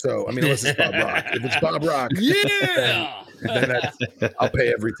 So, unless it's Bob Rock. If it's Bob Rock, then I'll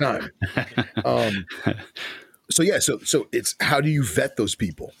pay every time. So it's how do you vet those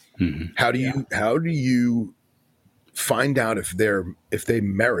people? Mm-hmm. How do you find out if they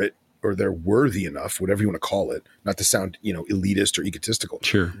merit or they're worthy enough, whatever you want to call it, not to sound, elitist or egotistical.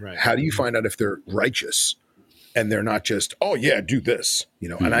 Sure. Right. How do you find out if they're righteous and they're not just, oh yeah, do this,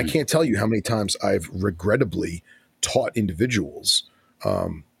 mm-hmm. And I can't tell you how many times I've regrettably taught individuals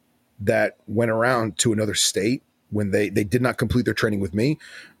that went around to another state when they did not complete their training with me.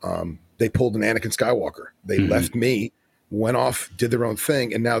 They pulled an Anakin Skywalker. They mm-hmm. left me, went off, did their own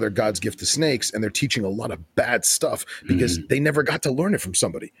thing, and now they're God's gift to snakes, and they're teaching a lot of bad stuff because mm-hmm. they never got to learn it from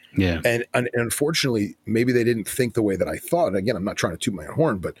somebody. Yeah. And unfortunately, maybe they didn't think the way that I thought. And again, I'm not trying to toot my own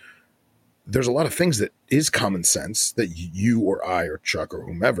horn, but there's a lot of things that is common sense that you or I or Chuck or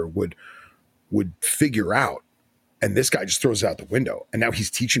whomever would figure out. And this guy just throws it out the window. And now he's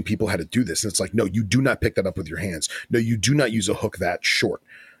teaching people how to do this. And it's like, no, you do not pick that up with your hands. No, you do not use a hook that short.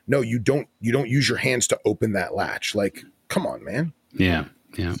 No, you don't use your hands to open that latch. Like, come on, man. Yeah.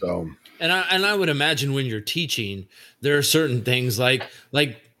 Yeah. So, and I would imagine when you're teaching, there are certain things like,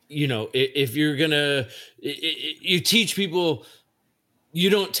 if you're you teach people, you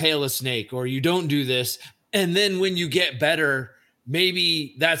don't tail a snake or you don't do this. And then when you get better,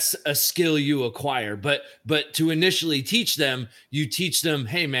 maybe that's a skill you acquire, but to initially teach them,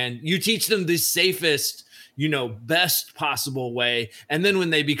 hey man, you teach them the safest, best possible way. And then when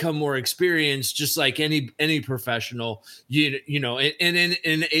they become more experienced, just like any professional, in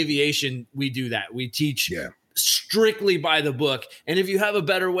aviation, we do that. We teach strictly by the book. And if you have a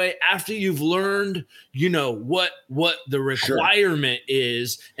better way after you've learned, what the requirement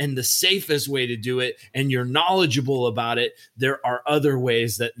is and the safest way to do it, and you're knowledgeable about it, there are other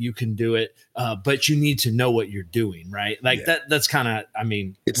ways that you can do it. But you need to know what you're doing, right? Like that's kind of,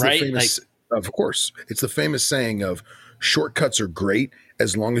 it's right. The famous, of course, it's the famous saying of shortcuts are great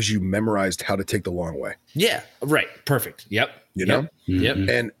as long as you memorized how to take the long way. Yeah. Right. Perfect. Yep. Yep.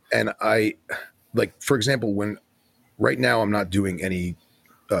 Mm-hmm. And I, like, for example, when right now I'm not doing any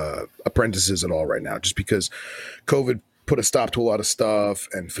apprentices at all right now, just because COVID put a stop to a lot of stuff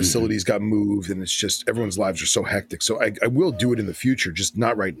and facilities got moved, and it's just everyone's lives are so hectic. So I will do it in the future, just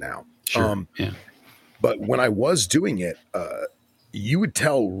not right now. Sure. But when I was doing it, you would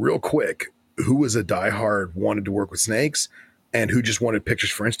tell real quick who was a diehard, wanted to work with snakes, and who just wanted pictures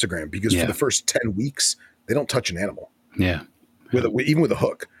for Instagram, because for the first 10 weeks, they don't touch an animal. Yeah. Even with a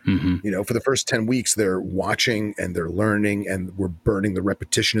hook, mm-hmm. For the first 10 weeks, they're watching and they're learning, and we're burning the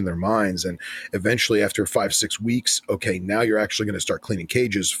repetition in their minds. And eventually after 5-6 weeks, okay, now you're actually going to start cleaning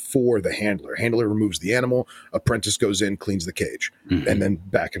cages for the handler. Handler removes the animal, apprentice goes in, cleans the cage, mm-hmm. and then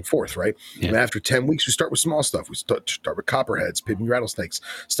back and forth. Right. Yeah. And after 10 weeks, we start with small stuff. We start with copperheads, pygmy rattlesnakes,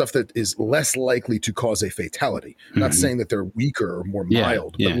 stuff that is less likely to cause a fatality. Mm-hmm. Not saying that they're weaker or more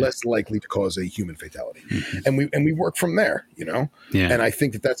mild, but less likely to cause a human fatality. Mm-hmm. And we work from there, Yeah. And I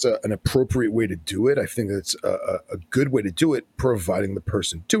think that that's an appropriate way to do it. I think that's a good way to do it, providing the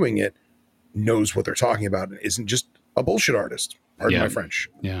person doing it knows what they're talking about and isn't just a bullshit artist. Pardon my French.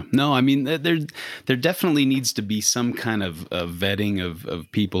 Yeah. No, I mean, there definitely needs to be some kind of vetting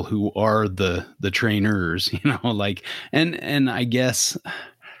of people who are the trainers, like, and I guess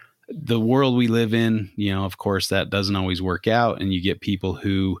the world we live in, of course that doesn't always work out, and you get people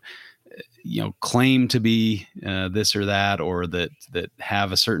who, claim to be this or that, or that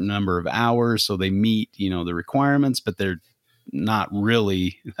have a certain number of hours. So they meet, the requirements, but they're not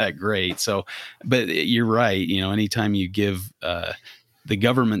really that great. So, but you're right. Anytime you give the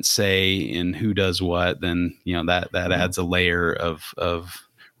government say in who does what, then, that adds a layer of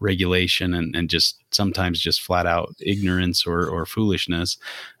regulation and just sometimes just flat out ignorance or foolishness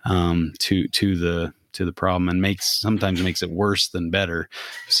to the problem, and sometimes makes it worse than better.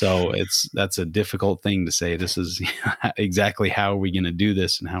 So that's a difficult thing to say. This is exactly how are we going to do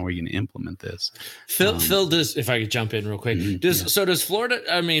this and how are we going to implement this? Phil, does, if I could jump in real quick, does Florida,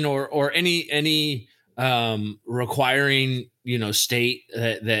 I mean, or any requiring, state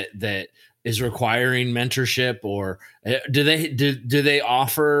that is requiring mentorship, or do they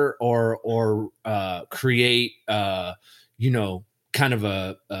offer or create kind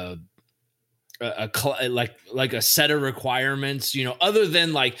of like a set of requirements, other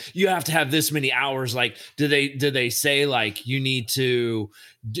than like you have to have this many hours? Like, do they say like you need to,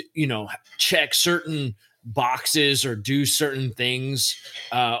 check certain boxes or do certain things,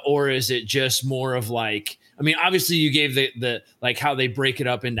 or is it just more of like, I mean, obviously you gave the like how they break it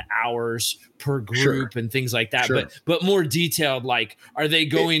up into hours per group and things like that, but more detailed, like, are they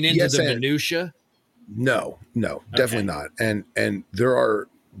going into the minutia? No, definitely not. And there are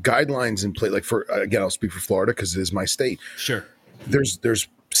guidelines in place, like again, I'll speak for Florida because it is my state. Sure. There's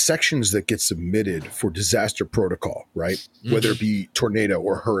sections that get submitted for disaster protocol, right? Mm-hmm. Whether it be tornado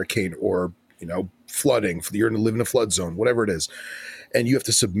or hurricane or, flooding, you're going to live in a flood zone, whatever it is. And you have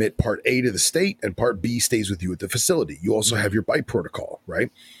to submit part A to the state, and part B stays with you at the facility. You also have your bite protocol, right?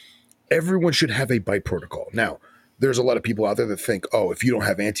 Everyone should have a bite protocol. Now, there's a lot of people out there that think, oh, if you don't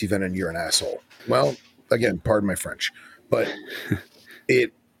have antivenom, you're an asshole. Well, again, pardon my French, but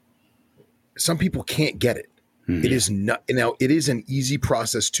some people can't get it. Mm-hmm. It is not. Now, it is an easy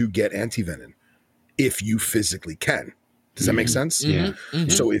process to get antivenom if you physically can. Does that make sense? Yeah. Mm-hmm.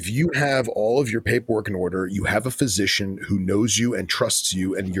 So if you have all of your paperwork in order, you have a physician who knows you and trusts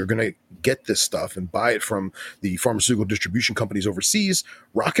you, and you're going to get this stuff and buy it from the pharmaceutical distribution companies overseas,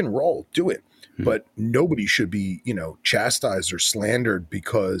 rock and roll, do it. Mm-hmm. But nobody should be, chastised or slandered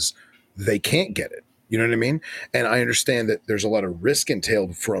because they can't get it. You know what I mean? And I understand that there's a lot of risk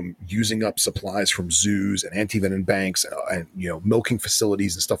entailed from using up supplies from zoos and antivenom banks and, milking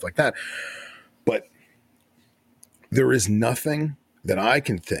facilities and stuff like that. But there is nothing that I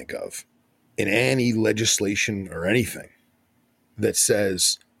can think of in any legislation or anything that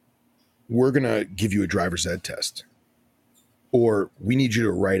says we're going to give you a driver's ed test, or we need you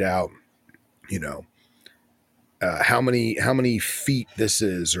to write out, how many feet this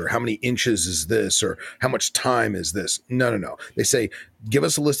is, or how many inches is this, or how much time is this. No. They say, give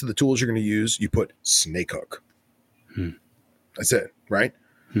us a list of the tools you're going to use. You put snake hook. That's it, right?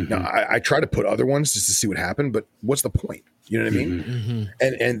 Mm-hmm. Now, I try to put other ones just to see what happened, but what's the point? You know what I mean?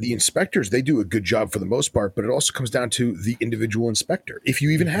 Mm-hmm. And the inspectors, they do a good job for the most part, but it also comes down to the individual inspector. If you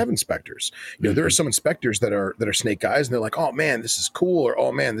even have inspectors, there are some inspectors that are snake guys, and they're like, oh man, this is cool, or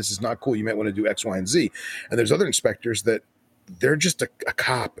oh man, this is not cool. You might want to do X, Y, and Z. And there's other inspectors that they're just a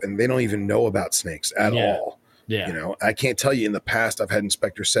cop, and they don't even know about snakes at all. Yeah. I can't tell you, in the past, I've had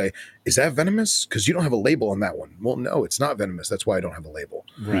inspectors say, is that venomous? Because you don't have a label on that one. Well, no, it's not venomous. That's why I don't have a label.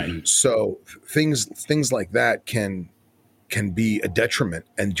 Right. So things like that can be a detriment.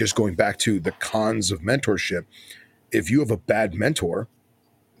 And just going back to the cons of mentorship, if you have a bad mentor,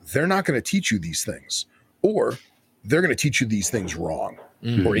 they're not going to teach you these things, or they're going to teach you these things wrong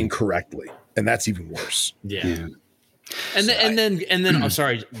or incorrectly. And that's even worse. Yeah. And then, oh,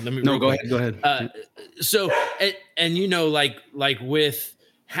 sorry. Let me. No, go ahead. So, like with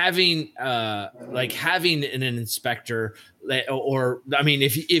having an inspector, or I mean,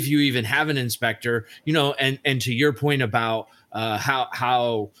 if you even have an inspector, and to your point about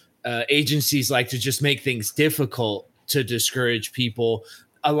how agencies like to just make things difficult to discourage people.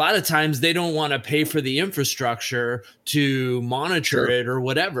 A lot of times they don't want to pay for the infrastructure to monitor it or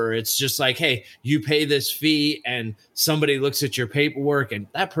whatever. It's just like, hey, you pay this fee, and somebody looks at your paperwork, and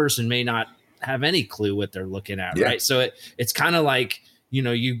that person may not have any clue what they're looking at. Yeah. Right. So it's kind of like,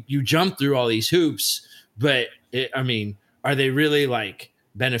 you jump through all these hoops, but are they really like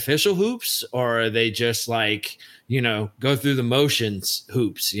beneficial hoops, or are they just like, go through the motions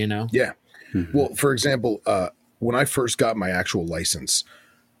hoops, Yeah. Mm-hmm. Well, for example, when I first got my actual license,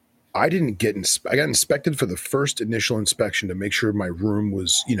 I didn't get I got inspected for the first initial inspection to make sure my room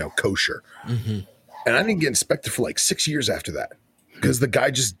was, kosher. Mm-hmm. And I didn't get inspected for like 6 years after that because the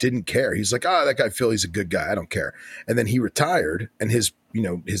guy just didn't care. He's like, that guy Phil, he's a good guy. I don't care. And then he retired, and his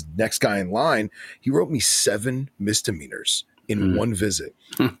next guy in line, he wrote me 7 misdemeanors in one visit.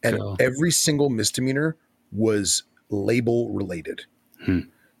 And every single misdemeanor was label related.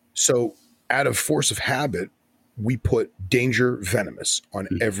 So out of force of habit, we put danger venomous on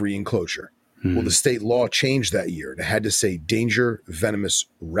every enclosure. Well, the state law changed that year. It had to say danger venomous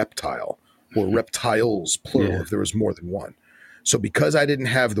reptile or reptiles, plural, if there was more than one. So because I didn't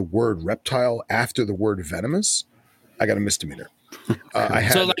have the word reptile after the word venomous, I got a misdemeanor.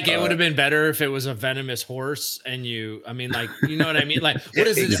 It would have been better if it was a venomous horse and you know what I mean? Like, what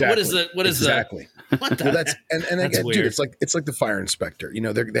is exactly. What is exactly. What the? Well, that's that's weird. Dude, it's like the fire inspector.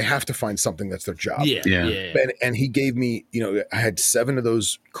 They have to find something that's their job. Yeah. And he gave me, I had 7 of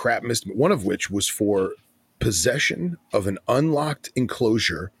those crap misdemeanors, one of which was for possession of an unlocked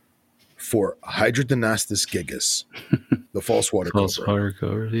enclosure for Hydrodonastis gigas, the false water cobra,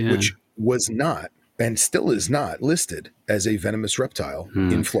 which was not and still is not listed as a venomous reptile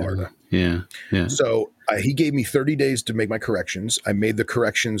in Florida. Yeah. So he gave me 30 days to make my corrections. I made the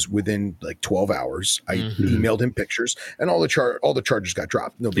corrections within like 12 hours. I emailed him pictures, and all the charges got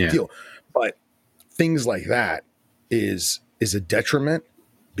dropped. No big deal. But things like that is a detriment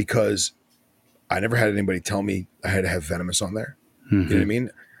because I never had anybody tell me I had to have venomous on there. You know what I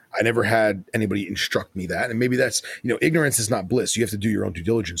mean? I never had anybody instruct me that. And maybe that's, ignorance is not bliss. You have to do your own due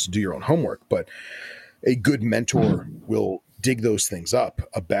diligence and do your own homework. But a good mentor will dig those things up.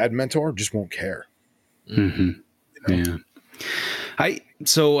 A bad mentor just won't care. Yeah.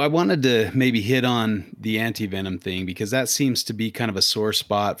 So I wanted to maybe hit on the anti-venom thing because that seems to be kind of a sore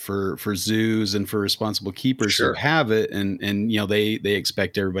spot for zoos and for responsible keepers who have it. And they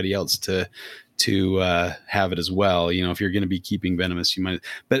expect everybody else to have it as well. If you're going to be keeping venomous, you might,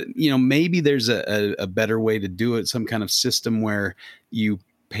 but maybe there's a better way to do it. Some kind of system where you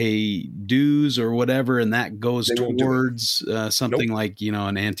pay dues or whatever, and that goes towards something like,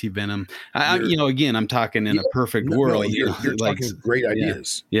 an anti-venom. Again, I'm talking in a perfect world. You're talking great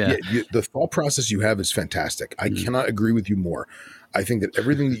ideas. Yeah. The thought process you have is fantastic. I cannot agree with you more. I think that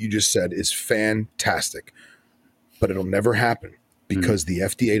everything that you just said is fantastic, but it'll never happen because the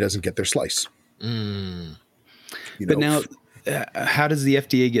FDA doesn't get their slice. But now, how does the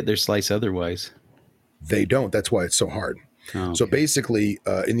FDA get their slice otherwise? They don't. That's why it's so hard. So basically,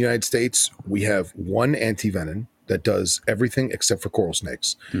 in the United States, we have one antivenom that does everything except for coral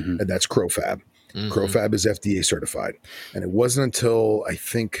snakes, and that's CroFab. CroFab is FDA certified. And it wasn't until, I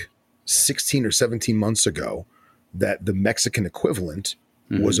think, 16 or 17 months ago that the Mexican equivalent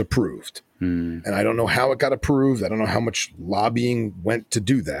was approved. And I don't know how it got approved. I don't know how much lobbying went to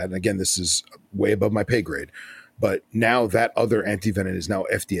do that. And again, this is way above my pay grade. But now that other antivenom is now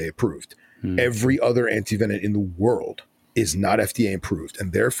FDA approved. Every other antivenom in the world is not FDA approved,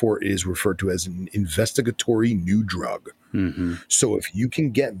 and therefore is referred to as an investigatory new drug. So if you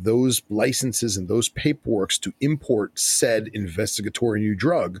can get those licenses and those paperworks to import said investigatory new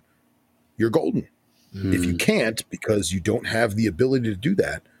drug, you're golden. If you can't, because you don't have the ability to do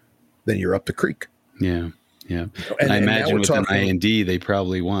that, then you're up the creek. Yeah. And I imagine with an IND, they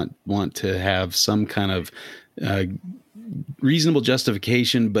probably want to have some kind of reasonable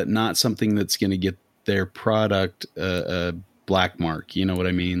justification, but not something that's going to get their product a black mark. You know what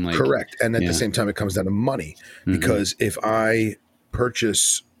I mean? Like, correct. And at the same time, it comes down to money, because if I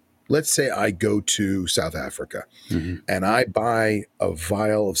purchase, let's say I go to South Africa and I buy a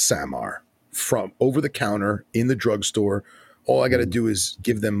vial of Samar from over the counter in the drugstore, all I got to do is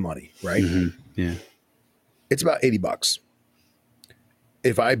give them money, right? Yeah. It's about $80.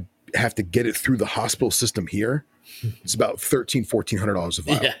 If I have to get it through the hospital system here, it's about $1,400 a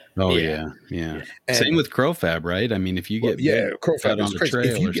vial. Yeah. Same with CroFab, right? I mean, if you get CroFab is crazy.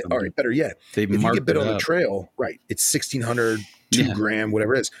 If you get, all right, better yet, if you get bit on the trail, right? It's $1,600, 2 gram,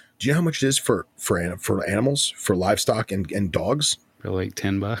 whatever it is. Do you know how much it is for animals, for livestock and dogs? For like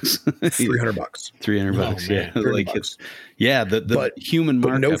 $10, $300. $300, yeah. $300. The human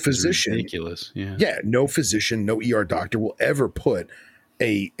markup no physician, is ridiculous. No physician, no ER doctor will ever put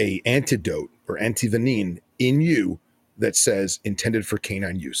a antidote or antivenin in you that says intended for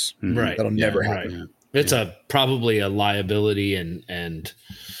canine use. Right. That'll never happen. It's probably a liability and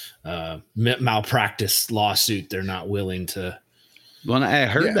malpractice lawsuit. They're not willing to. Well, I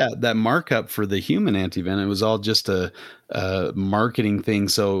heard that markup for the human antivenom, it was all just a marketing thing,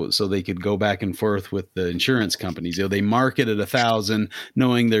 so they could go back and forth with the insurance companies. They market at $1,000,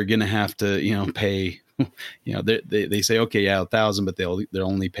 knowing they're going to have to, pay they say, okay, yeah, 1,000, but they'll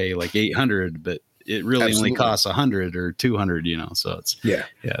only pay like 800, but it really only costs 100 or 200, so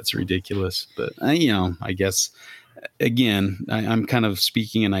it's ridiculous. But I guess, again, I'm kind of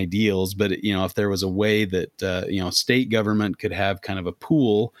speaking in ideals, but if there was a way that state government could have kind of a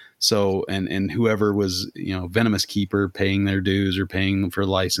pool, so and whoever was venomous keeper paying their dues or paying for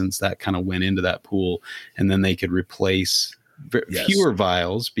license, that kind of went into that pool, and then they could replace fewer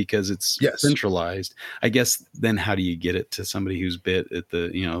vials because it's centralized. I guess then how do you get it to somebody who's bit at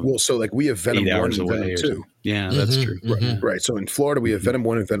the well, so like we have Venom 1 and Venom 2. Yeah, that's true. Right. So in Florida we have Venom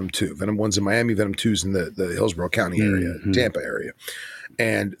 1 and Venom 2. Venom 1's in Miami, Venom 2's in the Hillsborough County area, Tampa area,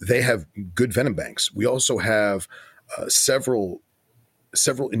 and they have good venom banks. We also have several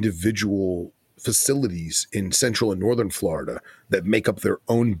individual facilities in central and northern Florida that make up their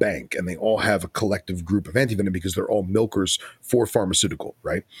own bank, and they all have a collective group of antivenom because they're all milkers for pharmaceutical,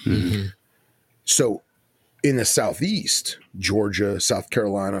 right? So in the Southeast, Georgia, South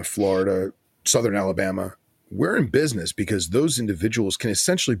Carolina, Florida, Southern Alabama, we're in business because those individuals can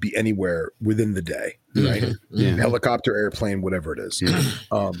essentially be anywhere within the day, right? Helicopter, airplane, whatever it is.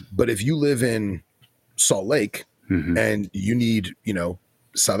 But if you live in Salt Lake and you need,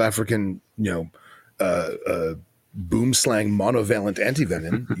 South African, boom slang monovalent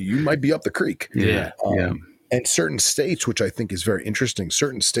antivenom, you might be up the creek. And certain states, which I think is very interesting,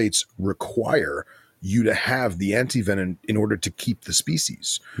 certain states require you to have the antivenom in order to keep the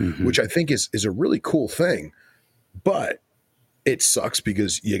species, which I think is a really cool thing. But it sucks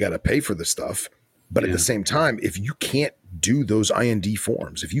because you got to pay for the stuff. But at the same time, if you can't do those IND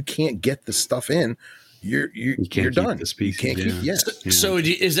forms, if you can't get the stuff in, you're done. You can't keep. So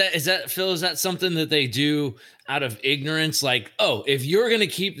is that Phil? Is that something that they do out of ignorance? Like, oh, if you're going to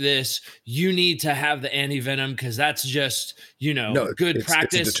keep this, you need to have the antivenom because that's just good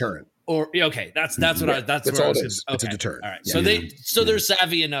practice. It's a deterrent. Or that's what I all it is. Okay. It's a deterrent. All right. So they're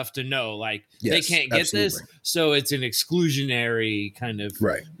savvy enough to know they can't get this, so it's an exclusionary kind of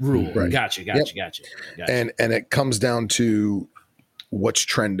rule. Right. Gotcha. And it comes down to what's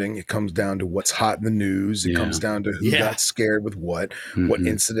trending. It comes down to what's hot in the news. It comes down to who got scared with what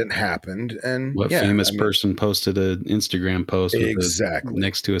incident happened, and what famous person posted an Instagram post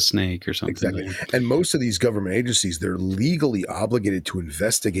next to a snake or something. Exactly. And most of these government agencies, they're legally obligated to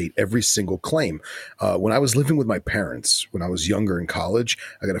investigate every single claim. When I was living with my parents, when I was younger in college,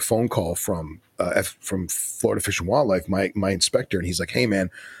 I got a phone call from Florida Fish and Wildlife, my inspector, and he's like, "Hey man,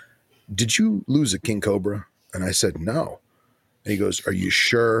 did you lose a king cobra?" And I said, "No." And he goes, "Are you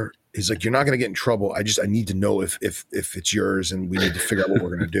sure?" He's like, "You're not going to get in trouble. I need to know if it's yours, and we need to figure out what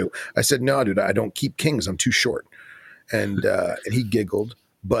we're going to do." I said, "No, dude, I don't keep kings. I'm too short." And he giggled.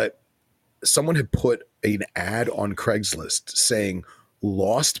 But someone had put an ad on Craigslist saying,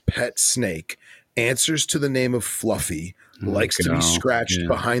 "Lost pet snake, answers to the name of Fluffy, likes to be scratched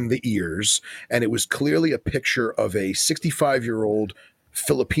behind the ears." And it was clearly a picture of a 65-year-old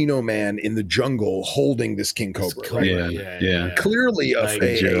Filipino man in the jungle holding this king cobra, right? Clearly a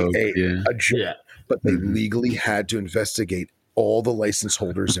joke. But they legally had to investigate all the license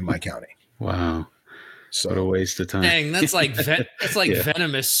holders in my county. Wow. So what a waste of time. Dang, that's like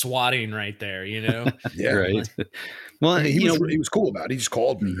venomous swatting right there, Right. Well, he was cool about it. He just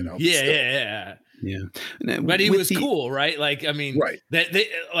called me, Yeah. But he was cool, right? Like, I mean, that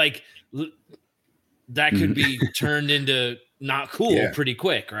could be turned into not cool pretty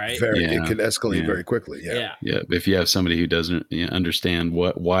quick, right? It could escalate very quickly. Yeah. If you have somebody who doesn't understand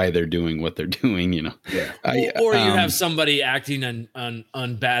why they're doing what they're doing, or you have somebody acting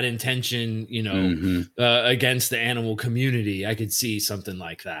on bad intention, against the animal community. I could see something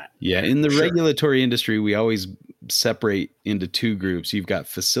like that. Yeah. In the regulatory industry, we always separate into two groups. You've got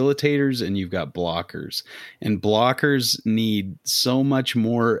facilitators and you've got blockers, and blockers need so much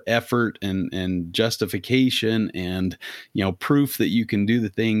more effort and justification and proof that you can do the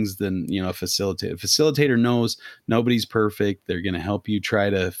things than a facilitator. A facilitator knows nobody's perfect. They're going to help you try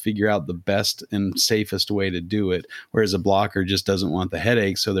to figure out the best and safest way to do it, whereas a blocker just doesn't want the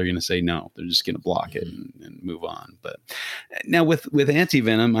headache, so they're going to say no. They're just going to block it and move on. But now with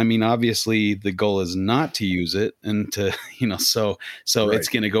antivenom, I mean, obviously the goal is not to use it and to so it's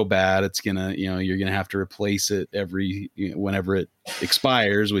going to go bad. It's going to you're going to have to replace it whenever it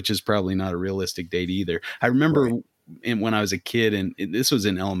expires, which is probably not a realistic date either. I remember when I was a kid, and this was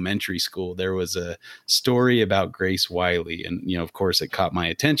in elementary school, there was a story about Grace Wiley, and of course it caught my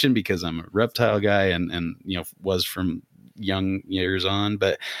attention because I'm a reptile guy and was from young years on,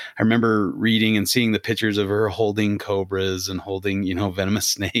 but I remember reading and seeing the pictures of her holding cobras and holding, venomous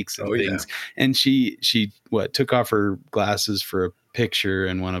snakes and things. Yeah. And she took off her glasses for a picture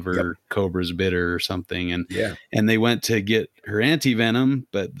and one of her cobras bit her or something. And they went to get her anti-venom,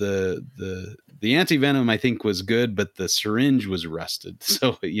 but the anti-venom I think was good, but the syringe was rusted.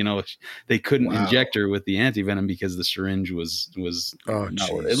 So, they couldn't inject her with the anti-venom because the syringe was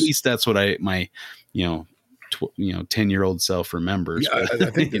at least that's what my 10-year-old self remembers. Yeah,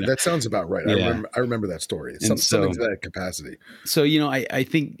 I think that sounds about right. Yeah. I remember that story. Something to that capacity. So, I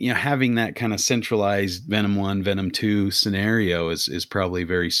think, having that kind of centralized Venom 1, Venom 2 scenario is probably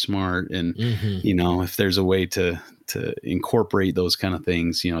very smart. And, if there's a way to incorporate those kind of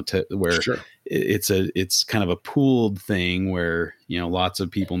things, to where it's kind of a pooled thing where, lots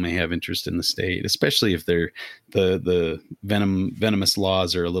of people may have interest in the state, especially if they're the venomous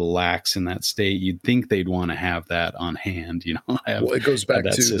laws are a little lax in that state. You'd think they'd want to have that on hand, it goes back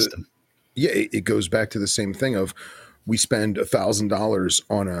to system. It goes back to the same thing of we spend $1,000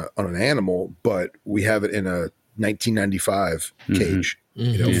 on an animal, but we have it in a 1995 cage.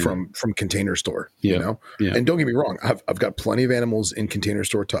 From Container Store, and don't get me wrong, I've got plenty of animals in Container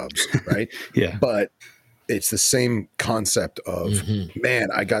Store tubs, right? But it's the same concept of, man,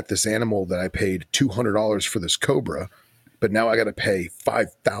 I got this animal that I paid $200 for this cobra, but now I got to pay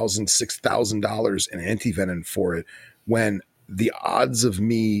 $5,000, $6,000 in anti-venom for it, when the odds of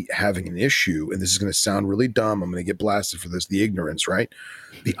me having an issue, and this is going to sound really dumb, I'm going to get blasted for this, the ignorance, right?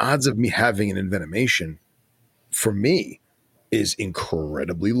 The odds of me having an envenomation for me is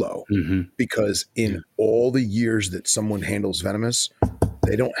incredibly low, because in all the years that someone handles venomous,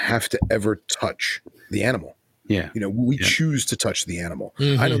 they don't have to ever touch the animal. We choose to touch the animal.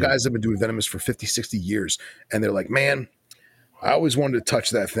 I know guys that have been doing venomous for 50, 60 years, and they're like, man, I always wanted to touch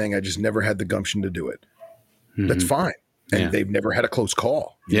that thing. I just never had the gumption to do it. That's fine. And they've never had a close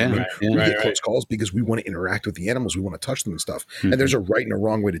call. We get close calls because we want to interact with the animals. We want to touch them and stuff. And there's a right and a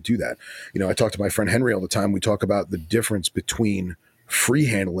wrong way to do that. I talk to my friend Henry all the time. We talk about the difference between free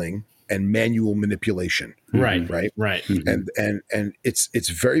handling and manual manipulation. Right. And it's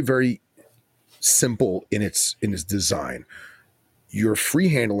very, very simple in its design. Your free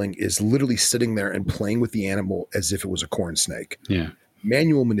handling is literally sitting there and playing with the animal as if it was a corn snake.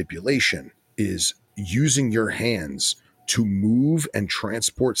 Manual manipulation is using your hands to move and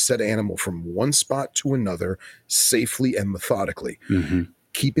transport said animal from one spot to another safely and methodically,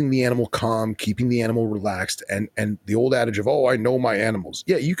 keeping the animal calm, keeping the animal relaxed. And the old adage of, I know my animals.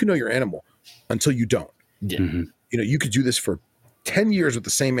 Yeah, you can know your animal until you don't. You could do this for 10 years with the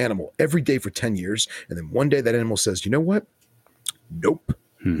same animal every day for 10 years. And then one day that animal says, you know what? Nope,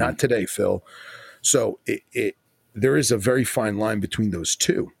 not today, Phil. So there is a very fine line between those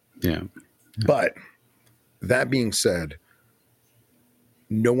two. But that being said,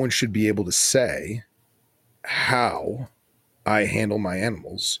 no one should be able to say how I handle my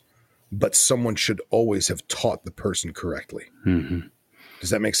animals, but someone should always have taught the person correctly. Does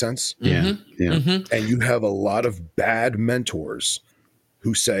that make sense? And you have a lot of bad mentors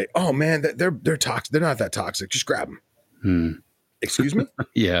who say, "Oh man, they're toxic. They're not that toxic. Just grab them." Excuse me?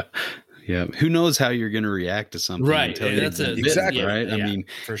 Yeah. Who knows how you're going to react to something? Right. Exactly. Right. I mean,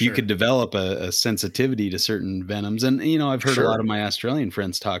 you could develop a sensitivity to certain venoms. And, I've heard a lot of my Australian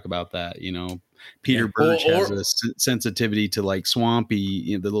friends talk about that. Peter Birch has a sensitivity to like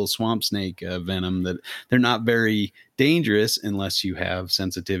swampy, the little swamp snake venom, that they're not very dangerous unless you have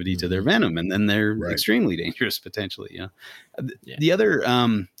sensitivity to their venom. And then they're extremely dangerous potentially. The other,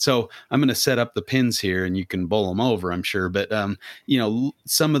 so I'm going to set up the pins here and you can bowl them over, I'm sure. But,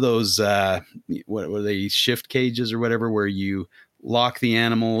 some of those, what were they, shift cages or whatever, where you lock the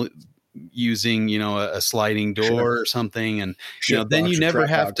animal using, a sliding door or something. And, then you never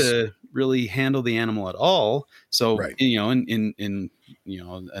have to really handle the animal at all. So, in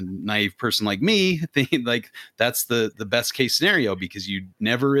a naive person like me, think like that's the best case scenario, because you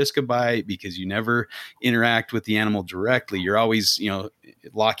never risk a bite, because you never interact with the animal directly. You're always,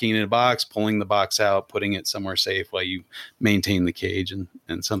 locking it in a box, pulling the box out, putting it somewhere safe while you maintain the cage, and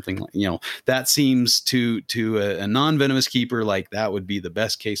something like, that seems to a non-venomous keeper, like that would be the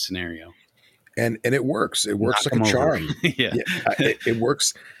best case scenario. And it works. It works like a charm. It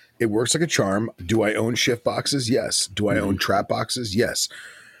works. It works like a charm. Do I own shift boxes? Yes. Do I own trap boxes? Yes.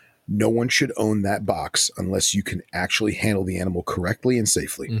 No one should own that box unless you can actually handle the animal correctly and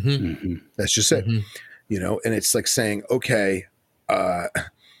safely. That's just it. And it's like saying, okay, I'm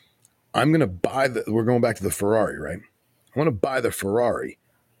going to buy we're going back to the Ferrari, right? I want to buy the Ferrari,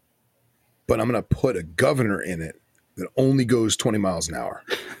 but I'm going to put a governor in it that only goes 20 miles an hour.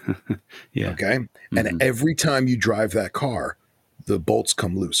 Yeah. Okay. And every time you drive that car, the bolts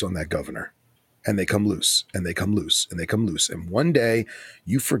come loose on that governor, and they come loose and they come loose and they come loose. And one day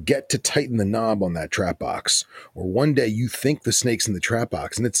you forget to tighten the knob on that trap box, or one day you think the snake's in the trap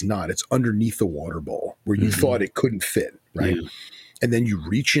box and it's not. It's underneath the water bowl where you thought it couldn't fit. Right. Yeah. And then you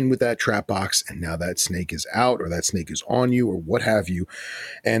reach in with that trap box, and now that snake is out, or that snake is on you, or what have you.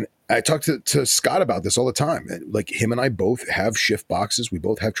 And I talk to Scott about this all the time. Like, him and I both have shift boxes. We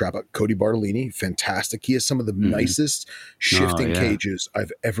both have trap box. Cody Bartolini, fantastic. He has some of the nicest shifting cages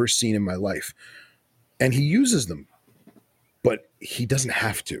I've ever seen in my life. And he uses them, but he doesn't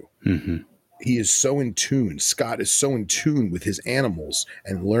have to. He is so in tune. Scott is so in tune with his animals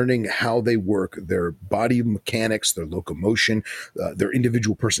and learning how they work, their body mechanics, their locomotion, their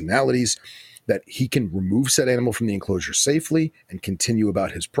individual personalities, that he can remove said animal from the enclosure safely and continue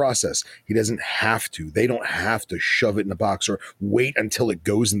about his process. He doesn't have to. They don't have to shove it in the box or wait until it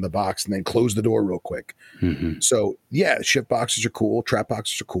goes in the box and then close the door real quick. So yeah, shift boxes are cool. Trap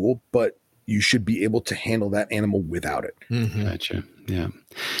boxes are cool, but you should be able to handle that animal without it. Gotcha. Yeah.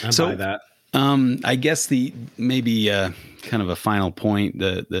 I buy that. I guess maybe kind of a final point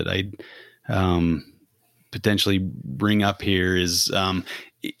that I'd potentially bring up here is,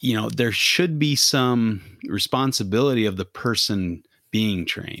 there should be some responsibility of the person being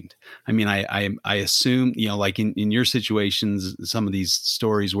trained. I mean, I assume, like in your situations, some of these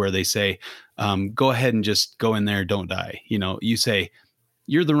stories where they say, go ahead and just go in there, don't die. You say,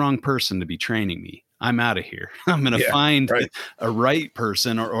 you're the wrong person to be training me. I'm out of here. I'm going to find a right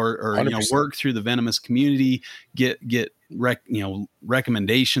person or work through the venomous community, get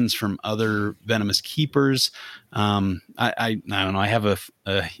recommendations from other venomous keepers. I don't know. I have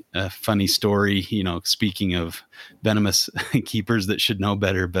a funny story, speaking of venomous keepers that should know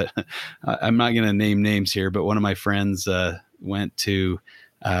better, but I'm not going to name names here, but one of my friends went to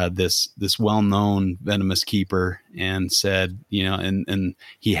this well-known venomous keeper and said, and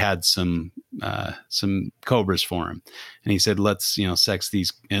he had some cobras for him, and he said, let's, sex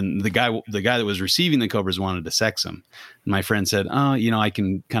these. And the guy that was receiving the cobras wanted to sex them. And my friend said, I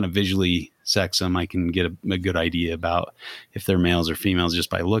can kind of visually sex them. I can get a good idea about if they're males or females just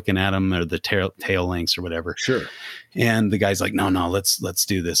by looking at them or the tail lengths or whatever. Sure. And the guy's like, no, let's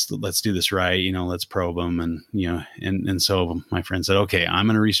do this. Let's do this right. Let's probe them. And, and so my friend said, okay, I'm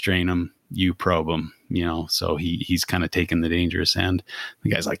going to restrain them. You probe them, so he's kind of taking the dangerous end. The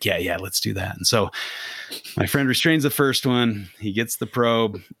guy's like, yeah, let's do that. And so my friend restrains the first one. He gets the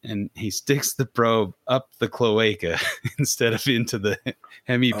probe and he sticks the probe up the cloaca instead of into the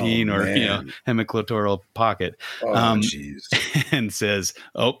hemipene hemiclitoral pocket. And says,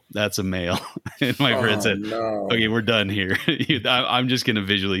 oh, that's a male. And my friend said, okay, we're done here. I'm just going to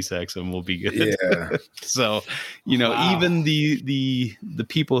visually sex him. We'll be good. Yeah. So, even the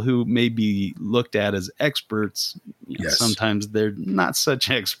people who may be looked at as experts, sometimes they're not such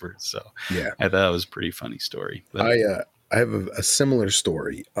experts. So I thought it was a pretty funny story. But I have a similar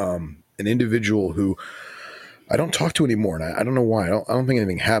story. An individual who I don't talk to anymore, and I don't know why. I don't think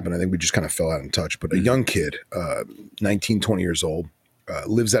anything happened. I think we just kind of fell out of touch. But a young kid, 19, 20 years old,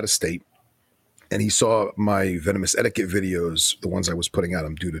 lives out of state. And he saw my venomous etiquette videos, the ones I was putting out.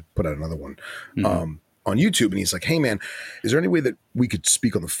 I'm due to put out another one. On YouTube, and he's like, hey man, is there any way that we could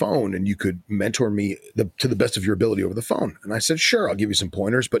speak on the phone and you could mentor me to the best of your ability over the phone? And I said, sure, I'll give you some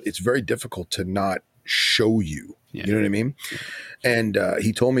pointers, but it's very difficult to not show you. You know what I mean? And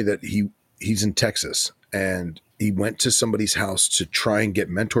he told me that he's in Texas and he went to somebody's house to try and get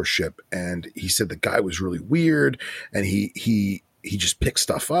mentorship, and he said the guy was really weird, and he just picked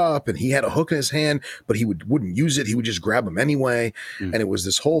stuff up, and he had a hook in his hand, but he wouldn't use it. He would just grab them anyway. And it was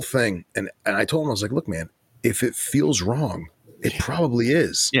this whole thing. And I told him, I was like, look, man, if it feels wrong, it probably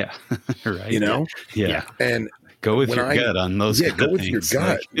is. Yeah. Right. Yeah. And go with your gut on those. Yeah. Go with your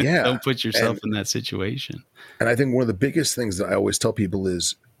gut. Yeah. Don't put yourself in that situation. And I think one of the biggest things that I always tell people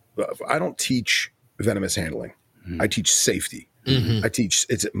is I don't teach venomous handling. I teach safety. I teach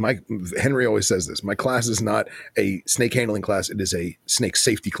Henry always says this, my class is not a snake handling class. It is a snake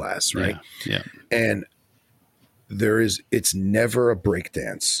safety class. Right. Yeah. And it's never a break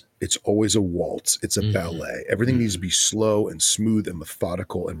dance. It's always a waltz. It's a ballet. Everything needs to be slow and smooth and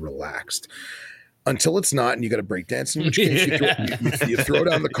methodical and relaxed until it's not. And you got to break dance, in which case you throw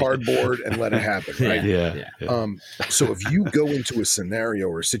down the cardboard and let it happen. Right. Yeah. So if you go into a scenario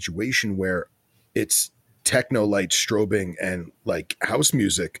or a situation where it's techno light strobing and like house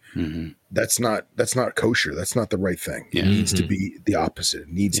music, that's not kosher. That's not the right thing. It needs to be the opposite. It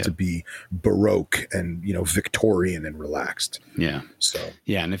needs to be Baroque and, you know, Victorian and relaxed. Yeah. So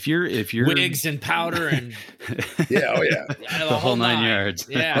yeah, and if you're wigs and powder and the whole nine yards.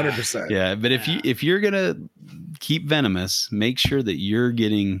 100%. Yeah, but if you're gonna keep venomous, make sure that you're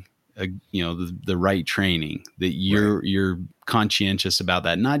getting the right training, that you're conscientious about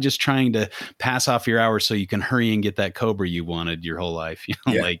that, not just trying to pass off your hours so you can hurry and get that cobra you wanted your whole life. You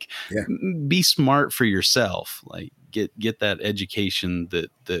know, be smart for yourself. Like get that education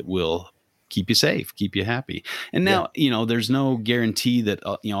that will keep you safe, keep you happy. And now, you know, there's no guarantee that,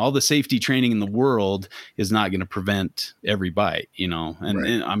 you know, all the safety training in the world is not going to prevent every bite, you know,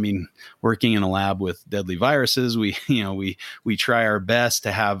 and I mean, working in a lab with deadly viruses, we try our best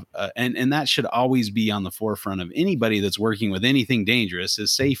to have, and that should always be on the forefront of anybody that's working with anything dangerous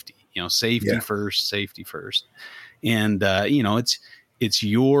is safety, you know, safety first. And, you know, it's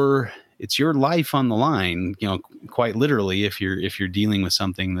your life on the line, you know, quite literally, if you're dealing with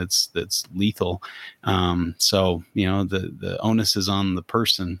something that's lethal. So, you know, the onus is on the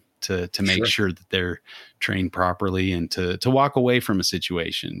person to make sure that they're trained properly and to walk away from a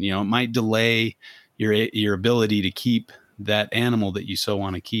situation. You know, it might delay your ability to keep that animal that you so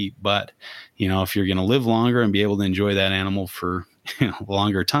want to keep, but you know, if you're going to live longer and be able to enjoy that animal for a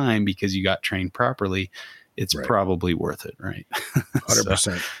longer time because you got trained properly, it's probably worth it, right? 100%.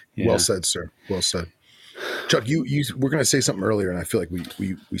 So, well said, sir. Well said. Chuck, you were going to say something earlier, and I feel like we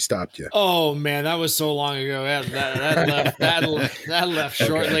stopped you. Oh man, that was so long ago. That left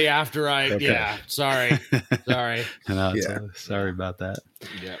shortly after I. Okay. Yeah, sorry. Sorry about that.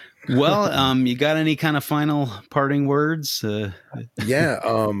 Yeah. Well, you got any kind of final parting words? If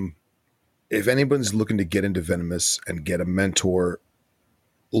anyone's looking to get into venomous and get a mentor,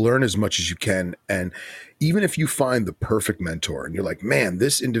 learn as much as you can. And even if you find the perfect mentor and you're like, man,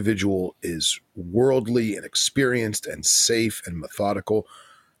 this individual is worldly and experienced and safe and methodical,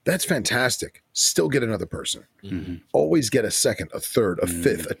 that's fantastic. Still get another person. Mm-hmm. Always get a second, a third, a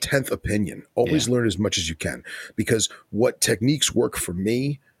fifth, a 10th opinion. Always learn as much as you can, because what techniques work for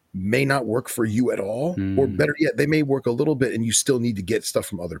me may not work for you at all, or better yet, they may work a little bit and you still need to get stuff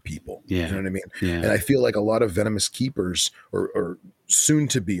from other people. You know what I mean? Yeah. And I feel like a lot of venomous keepers or soon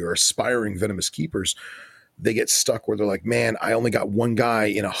to be or aspiring venomous keepers, they get stuck where they're like, man, I only got one guy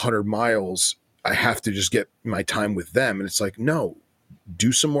in 100 miles. I have to just get my time with them. And it's like, no,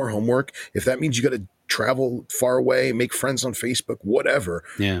 do some more homework. If that means you got to travel far away, make friends on Facebook, whatever,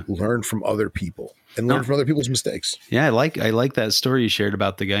 learn from other people. And learn from other people's mistakes. Yeah, I like that story you shared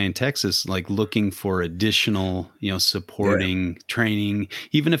about the guy in Texas, like looking for additional, you know, supporting training,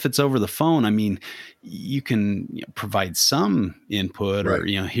 even if it's over the phone. I mean, you can provide some input, or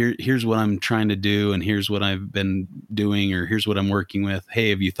you know, here's what I'm trying to do, and here's what I've been doing, or here's what I'm working with.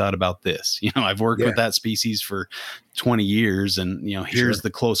 Hey, have you thought about this? You know, I've worked with that species for 20 years, and you know, here's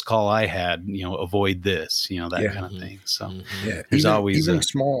the close call I had. You know, avoid this. You know, that kind of thing. So there's always even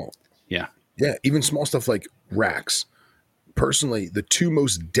small. Yeah, even small stuff like racks. Personally, the two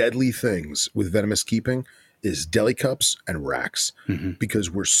most deadly things with venomous keeping is deli cups and racks,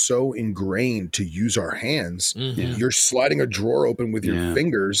 because we're so ingrained to use our hands. You're sliding a drawer open with your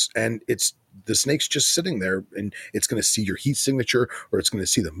fingers, and the snake's just sitting there, and it's going to see your heat signature, or it's going to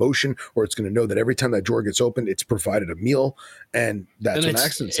see the motion, or it's going to know that every time that drawer gets opened, it's provided a meal, and that's when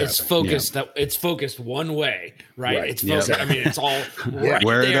accidents happen. It's focused. It's focused one way, right? It's focused. I mean, it's all right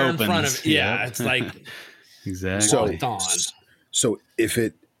where there in front of. It's like exactly. So if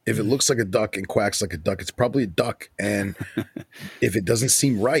it looks like a duck and quacks like a duck, it's probably a duck, and if it doesn't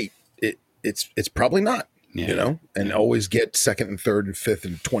seem right, it's probably not. You know, and always get second and third and fifth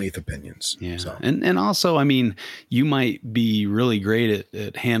and 20th opinions. Yeah. So. And also, I mean, you might be really great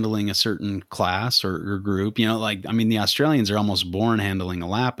at handling a certain class or group, you know, like, I mean, the Australians are almost born handling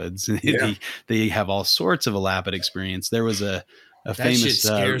elapids. They have all sorts of elapid experience. There was a famous shit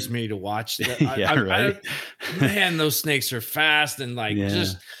scares me to watch. Right. Man, those snakes are fast and like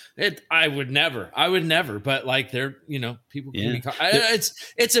just. I would never, but like they're, you know, people can be,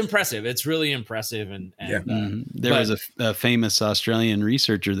 it's impressive. It's really impressive. And there was a famous Australian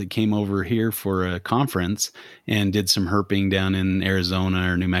researcher that came over here for a conference and did some herping down in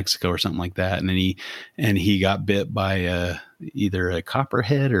Arizona or New Mexico or something like that. And then he got bit by either a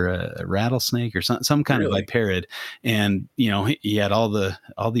copperhead or a rattlesnake or some kind of viparid. And, you know, he had all the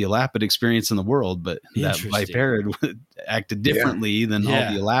elapid experience in the world, but that viparid acted differently than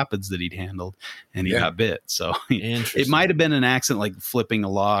all the elapids that he'd handled, and he got bit. So it might have been an accident, like flipping a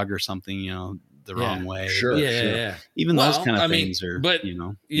log or something, you know, the wrong way. Sure. Yeah. Even those kind of things are, but you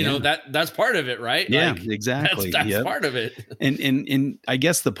know, that's part of it, right? Yeah, like, exactly. That's part of it. And I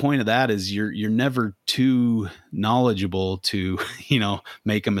guess the point of that is you're never too knowledgeable to,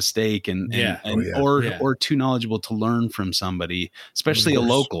 make a mistake or too knowledgeable to learn from somebody, especially a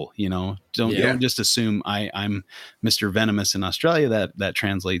local, don't just assume I'm Mr. Venomous in Australia. That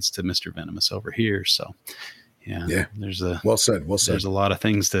translates to Mr. Venomous over here. So there's well said. There's a lot of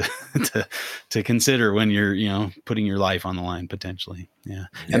things to consider when you're, putting your life on the line potentially. Yeah.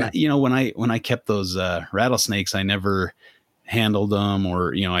 And when I kept those rattlesnakes, I never handled them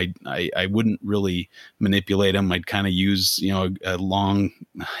or, I wouldn't really manipulate them. I'd kind of use, a long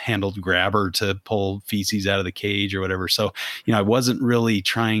handled grabber to pull feces out of the cage or whatever. So, I wasn't really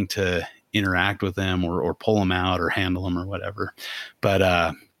trying to interact with them or pull them out or handle them or whatever.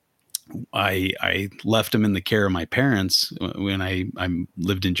 But, I left them in the care of my parents when I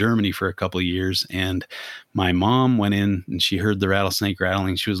lived in Germany for a couple of years, and my mom went in and she heard the rattlesnake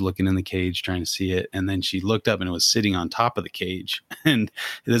rattling. She was looking in the cage trying to see it. And then she looked up and it was sitting on top of the cage. And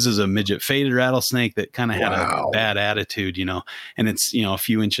this is a midget faded rattlesnake that kind of had a bad attitude, and it's, a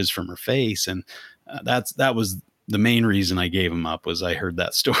few inches from her face. And that was the main reason I gave him up was I heard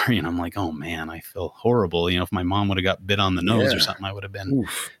that story and I'm like, oh man, I feel horrible. If my mom would have got bit on the nose or something, I would have been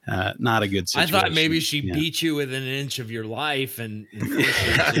not a good situation. I thought maybe she beat you within an inch of your life and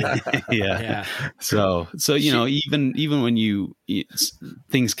yeah. So, even when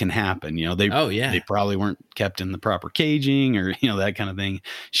things can happen, they probably weren't kept in the proper caging or, that kind of thing.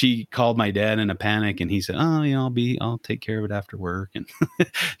 She called my dad in a panic and he said, oh, I'll take care of it after work and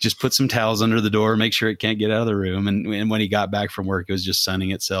just put some towels under the door, make sure it can't get out of the room. And when he got back from work, it was just sunning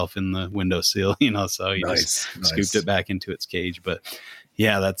itself in the windowsill, so he just scooped it back into its cage. But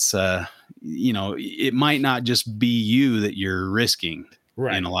yeah, that's, it might not just be you that you're risking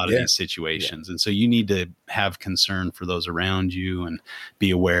in a lot of these situations. And so you need to have concern for those around you and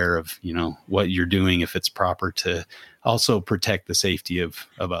be aware of, what you're doing, if it's proper to also protect the safety of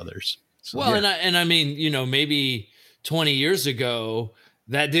others. So, and I mean, maybe 20 years ago,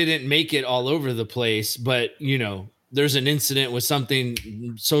 that didn't make it all over the place, but there's an incident with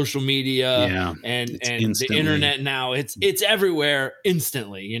something, social media and the internet now, it's everywhere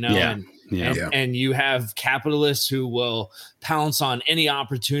instantly, and you have capitalists who will pounce on any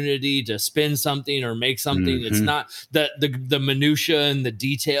opportunity to spin something or make something. Mm-hmm. It's not the minutia and the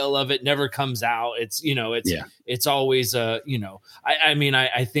detail of it never comes out. It's, it's always I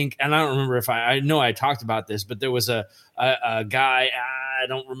think, and I don't remember if I know I talked about this, but there was a guy, I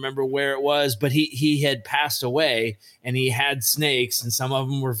don't remember where it was, but he had passed away and he had snakes and some of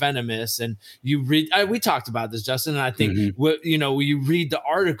them were venomous. And you read, we talked about this, Justin, and I think, you read the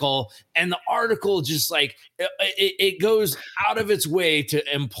article and the article just like, it goes out of its way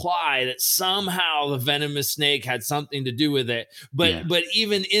to imply that somehow the venomous snake had something to do with it. But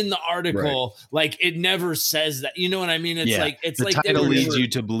even in the article, like it never says that, you know what I mean? It's like, the title leads you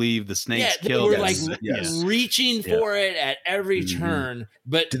to believe the snake's killed. They were like reaching for it at every turn.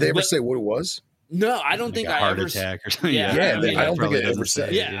 But did they ever say what it was? No, I don't think I ever. Heart attack or something. I don't think it ever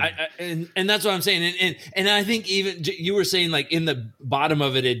said. And that's what I'm saying. And I think even you were saying like in the bottom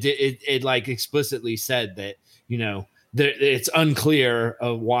of it, it like explicitly said that it's unclear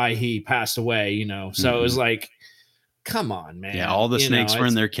of why he passed away. So it was like, come on, man. Yeah, all the snakes were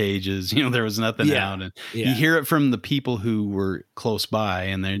in their cages. There was nothing out. And you hear it from the people who were close by,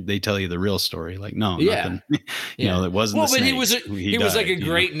 and they tell you the real story. Like, no, nothing. It wasn't. Well, but he was like a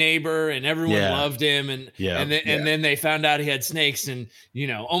great neighbor, and everyone loved him. And then they found out he had snakes, and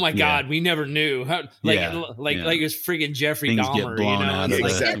oh my God, we never knew. How, like it was friggin' Jeffrey Things Dahmer. Get blown out of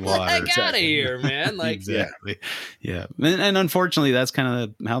like, the get the heck out of here, man. Like exactly. Yeah. And unfortunately, that's kind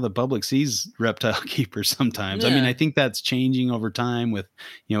of how the public sees reptile keepers sometimes. I mean, I think that's changing over time with,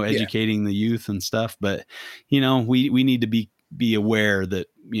 educating the youth and stuff. But, we need to be aware that,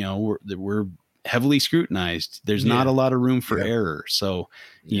 we're heavily scrutinized. There's not a lot of room for error. So,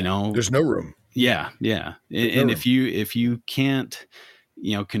 there's no room. Yeah. Yeah. And if you can't,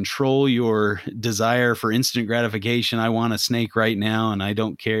 control your desire for instant gratification, I want a snake right now and I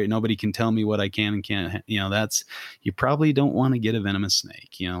don't care. Nobody can tell me what I can and can't, you probably don't want to get a venomous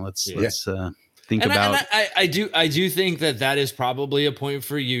snake. Let's think about. I do think that is probably a point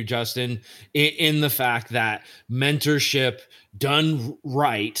for you, Justin, in the fact that mentorship done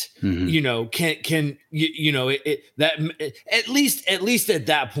right, can that at least at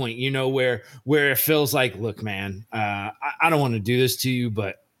that point, where it feels like, look, man, I don't want to do this to you,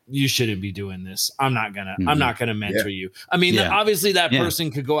 but you shouldn't be doing this. I'm not gonna mentor you. I mean, obviously that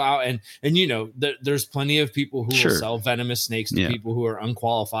person could go out and there's plenty of people who will sell venomous snakes to people who are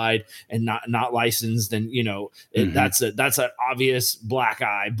unqualified and not licensed. And, that's an obvious black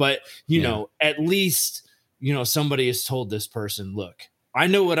eye, but at least, somebody has told this person, look, I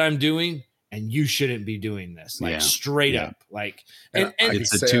know what I'm doing, and you shouldn't be doing this, straight up. Like, and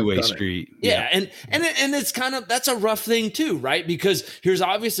it's a two-way street. And it's kind of, that's a rough thing too, right? Because here's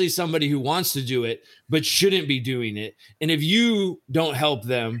obviously somebody who wants to do it, but shouldn't be doing it. And if you don't help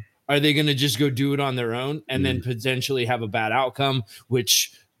them, are they going to just go do it on their own and then potentially have a bad outcome,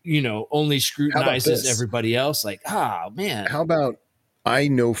 which, only scrutinizes everybody else? Like, man. How about, I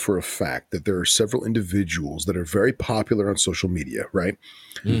know for a fact that there are several individuals that are very popular on social media, right?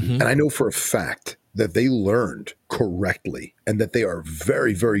 Mm-hmm. And I know for a fact that they learned correctly and that they are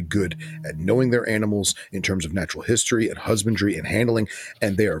very, very good at knowing their animals in terms of natural history and husbandry and handling.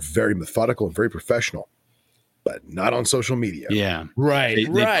 And they are very methodical and very professional, but not on social media. Yeah. Right.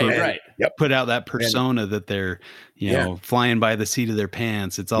 Right. Put out that persona that they're, flying by the seat of their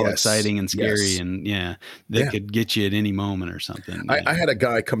pants. It's all exciting and scary. And that could get you at any moment or something. I had a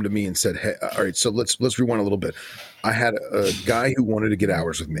guy come to me and said, hey, all right, so let's rewind a little bit. I had a guy who wanted to get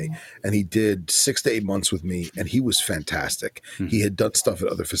hours with me, and he did 6 to 8 months with me, and he was fantastic. Mm-hmm. He had done stuff at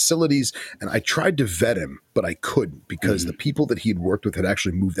other facilities, and I tried to vet him, but I couldn't because the people that he had worked with had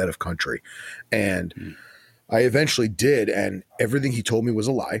actually moved out of country. And I eventually did, and everything he told me was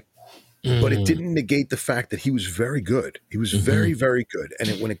a lie. But it didn't negate the fact that he was very good. He was very, very good.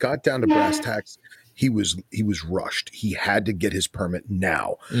 And when it got down to brass tacks, he was rushed. He had to get his permit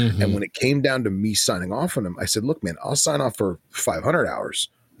now. Mm-hmm. And when it came down to me signing off on him, I said, look, man, I'll sign off for 500 hours.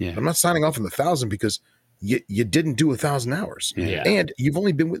 Yeah. I'm not signing off on the 1,000 because you didn't do 1,000 hours. Yeah. And you've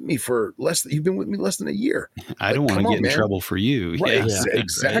only been with me less than a year. I don't want to get in trouble for you. Right. Yeah.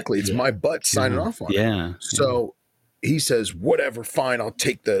 Exactly. Right. It's my butt signing off on it. So he says, whatever, fine, I'll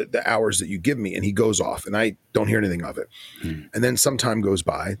take the hours that you give me. And he goes off and I don't hear anything of it. And then some time goes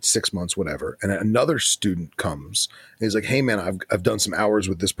by, 6 months, whatever. And another student comes and he's like, hey man, I've done some hours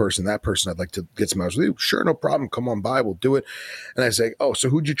with this person, that person. I'd like to get some hours with you. Sure. No problem. Come on by. We'll do it. And I say, oh, so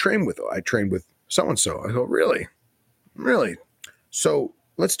who'd you train with? Oh, I trained with so-and-so. I go, really? So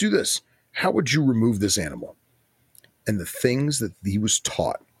let's do this. How would you remove this animal? And the things that he was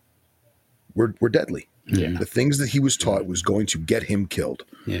taught were deadly. Yeah. The things that he was taught was going to get him killed.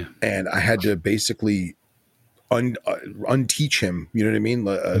 Yeah. And I had to basically unteach him, you know what I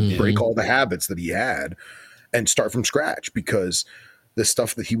mean? Break all the habits that he had and start from scratch, because the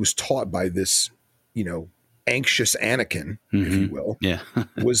stuff that he was taught by this, anxious Anakin, if you will,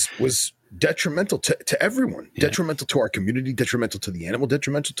 was detrimental to everyone, detrimental to our community, detrimental to the animal,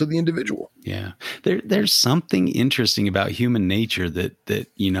 detrimental to the individual. Yeah. There's something interesting about human nature that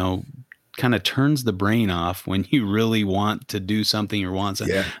kind of turns the brain off when you really want to do something or want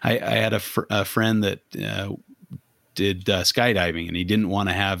something. Yeah. I had a friend that did skydiving, and he didn't want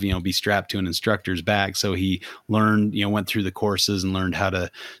to have, be strapped to an instructor's back. So he learned, went through the courses and learned how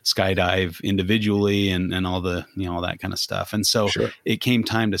to skydive individually and all the, all that kind of stuff. And so it came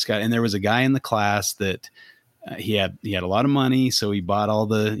time to sky. And there was a guy in the class that he had a lot of money. So he bought all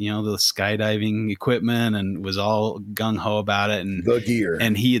the, the skydiving equipment and was all gung ho about it. And the gear.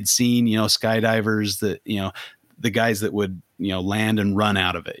 And he had seen, skydivers that, the guys that would, land and run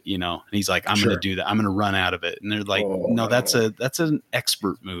out of it, and he's like, I'm going to do that. I'm going to run out of it. And they're like, no, that's an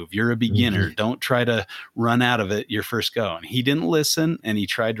expert move. You're a beginner. Mm-hmm. Don't try to run out of it your first go. And he didn't listen, and he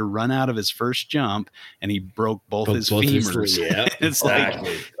tried to run out of his first jump, and he broke both his femurs. It's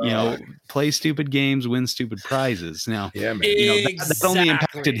like, play stupid games, win stupid prizes. Now, that only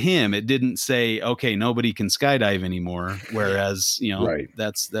impacted him. It didn't say, okay, nobody can skydive anymore. Whereas,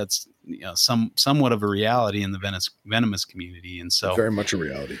 that's somewhat of a reality in the venomous community. And so very much a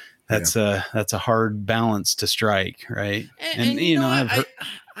reality. That's a hard balance to strike. Right. And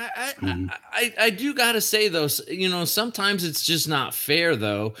I do got to say though, sometimes it's just not fair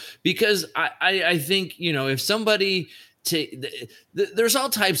though, because I think, if somebody there's all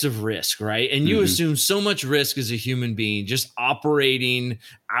types of risk, right? And you assume so much risk as a human being just operating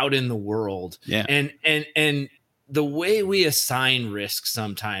out in the world. Yeah. And the way we assign risk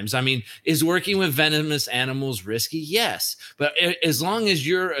sometimes, is working with venomous animals risky? Yes. But as long as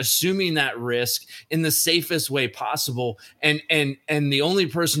you're assuming that risk in the safest way possible, and the only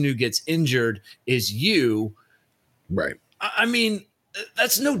person who gets injured is you. Right.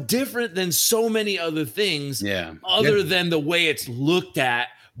 That's no different than so many other things other than the way it's looked at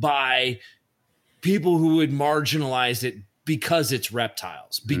by people who would marginalize it because it's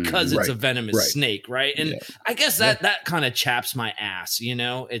reptiles, because it's a venomous snake, right? And I guess that kind of chaps my ass, you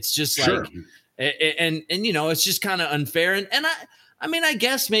know. It's just like, and you know, it's just kind of unfair. And I mean, I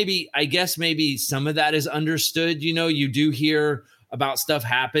guess maybe some of that is understood. You know, you do hear about stuff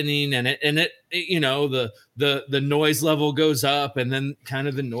happening, and it you know, the noise level goes up, and then kind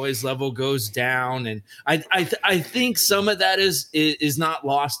of the noise level goes down, and I think some of that is not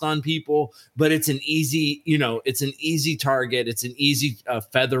lost on people, but it's an easy target, it's an easy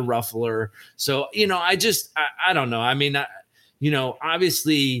feather ruffler. So you know, I don't know. I mean, you know,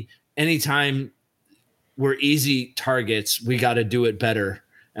 obviously, anytime we're easy targets, we got to do it better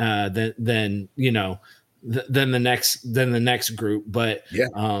than you know. Than the next group, but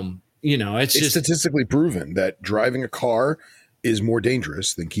you know, it's just statistically proven that driving a car is more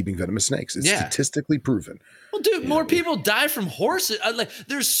dangerous than keeping venomous snakes. It's statistically proven. Well, dude, more people die from horses. Like,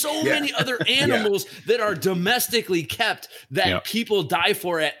 there's so many other animals that are domestically kept that people die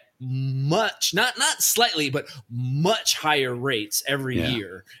for at much, not slightly, but much higher rates every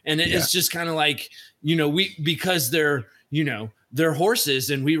year, and it's just kind of like, you know, because they're, you know, they're horses,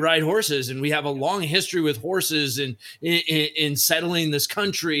 and we ride horses, and we have a long history with horses and in settling this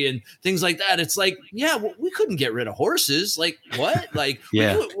country and things like that. It's like, we couldn't get rid of horses. Like, what? Like, we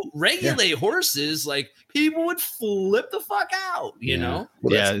could regulate horses. Like, people would flip the fuck out, you know?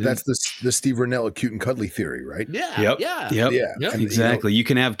 Well, that's the Steve Rinella cute and cuddly theory, right? Yep. And, exactly. You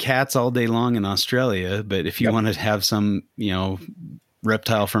can have cats all day long in Australia, but if you want to have some, you know,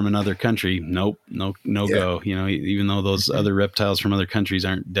 reptile from another country, no go. You know, even though those other reptiles from other countries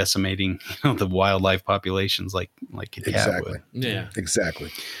aren't decimating, you know, the wildlife populations like a cat would. Yeah,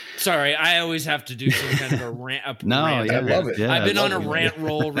 exactly. Sorry, I always have to do some kind of a rant. I love it. I've been on a rant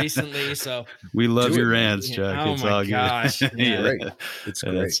roll recently, so we love your rants, Chuck. Oh it's my all gosh, good. Great. It's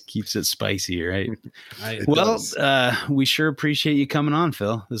great. It keeps it spicy, right? Well, we sure appreciate you coming on,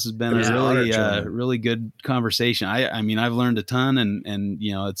 Phil. This has been a really good conversation. I mean, I've learned a ton, and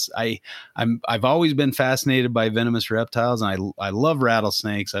you know, I've always been fascinated by venomous reptiles, and I love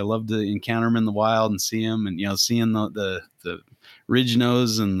rattlesnakes. I love to encounter them in the wild and see them, and you know, seeing the ridge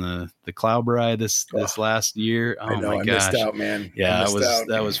nose and the cloudbri this last year. Oh my gosh. I missed out, man. Yeah,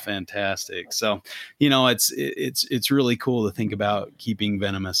 that was fantastic. So, you know, it's really cool to think about keeping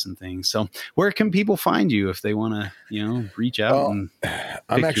venomous and things. So where can people find you if they want to, you know, reach out? I'm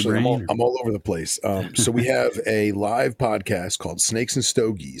all over the place. So we have a live podcast called Snakes and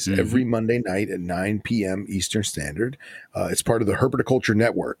Stogies every Monday night at 9 p.m. Eastern Standard. It's part of the Herpetoculture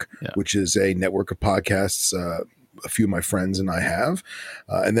Network, which is a network of podcasts a few of my friends and I have.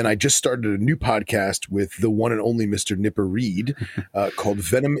 And then I just started a new podcast with the one and only Mr. Nipper Reed called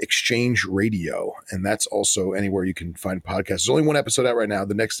Venom Exchange Radio. And that's also anywhere you can find podcasts. There's only one episode out right now.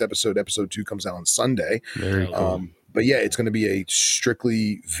 The next episode 2, comes out on Sunday. Very cool. But yeah, it's going to be a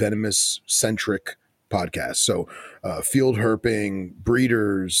strictly venomous centric podcast. So field herping,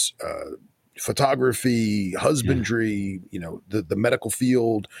 breeders, photography, husbandry, you know, the medical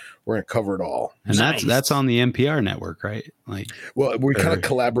field. We're going to cover it all. And that's on the NPR network, right? Like, well, we kind of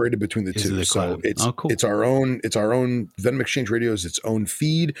collaborated between the two. So it's our own Venom Exchange Radio is its own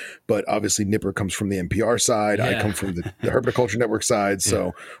feed, but obviously Nipper comes from the NPR side. I come from the Herpetoculture Network side.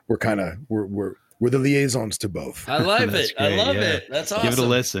 So we're we're the liaisons to both. I love it. I love it. That's awesome. Give it a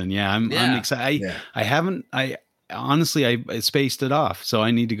listen. Yeah. I'm excited. I honestly, I spaced it off, so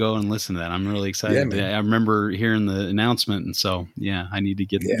I need to go and listen to that. I'm really excited. I remember hearing the announcement, and so I need to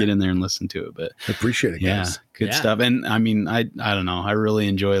get in there and listen to it. But I appreciate it, guys. Good stuff. And I mean, I don't know. I really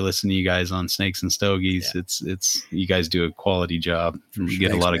enjoy listening to you guys on Snakes and Stogies. It's you guys do a quality job. You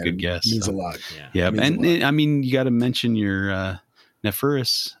get a lot of good guests. Means a lot. And I mean, you got to mention your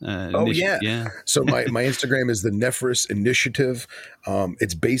Nephurus. So my Instagram is the Nephurus Initiative.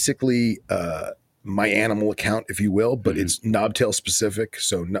 It's basically my animal account, if you will, but it's knobtail specific.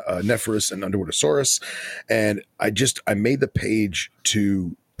 So Nephurus and Underwoodosaurus. And I made the page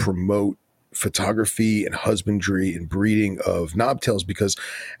to promote photography and husbandry and breeding of knobtails, because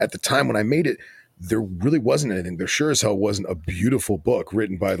at the time when I made it, there really wasn't anything. There sure as hell wasn't a beautiful book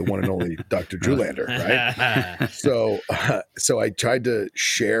written by the one and only Dr. Drewlander, right? So I tried to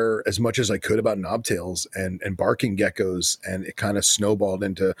share as much as I could about knobtails and barking geckos, and it kind of snowballed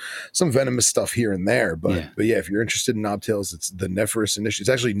into some venomous stuff here and there. But if you're interested in knobtails, it's the Nephurus Initiative. It's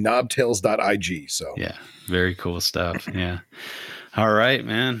actually knobtails.ig. So very cool stuff. Yeah. All right,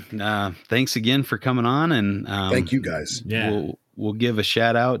 man. Thanks again for coming on, and thank you guys. We'll give a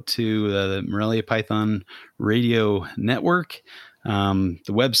shout out to the Morelia Python Radio Network. The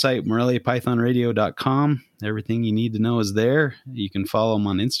website, moreliapythonradio.com. Everything you need to know is there. You can follow them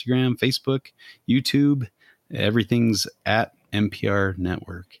on Instagram, Facebook, YouTube, everything's at NPR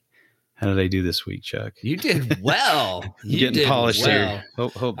Network. How did I do this week, Chuck? You did well. You getting polished here.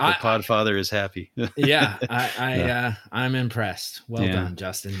 Hope the Podfather is happy. Yeah, I'm impressed. Well done,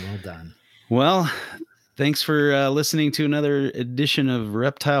 Justin. Well done. Well, thanks for listening to another edition of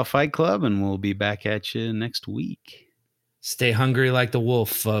Reptile Fight Club, and we'll be back at you next week. Stay hungry like the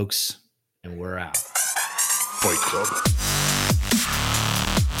wolf, folks, and we're out. Fight Club.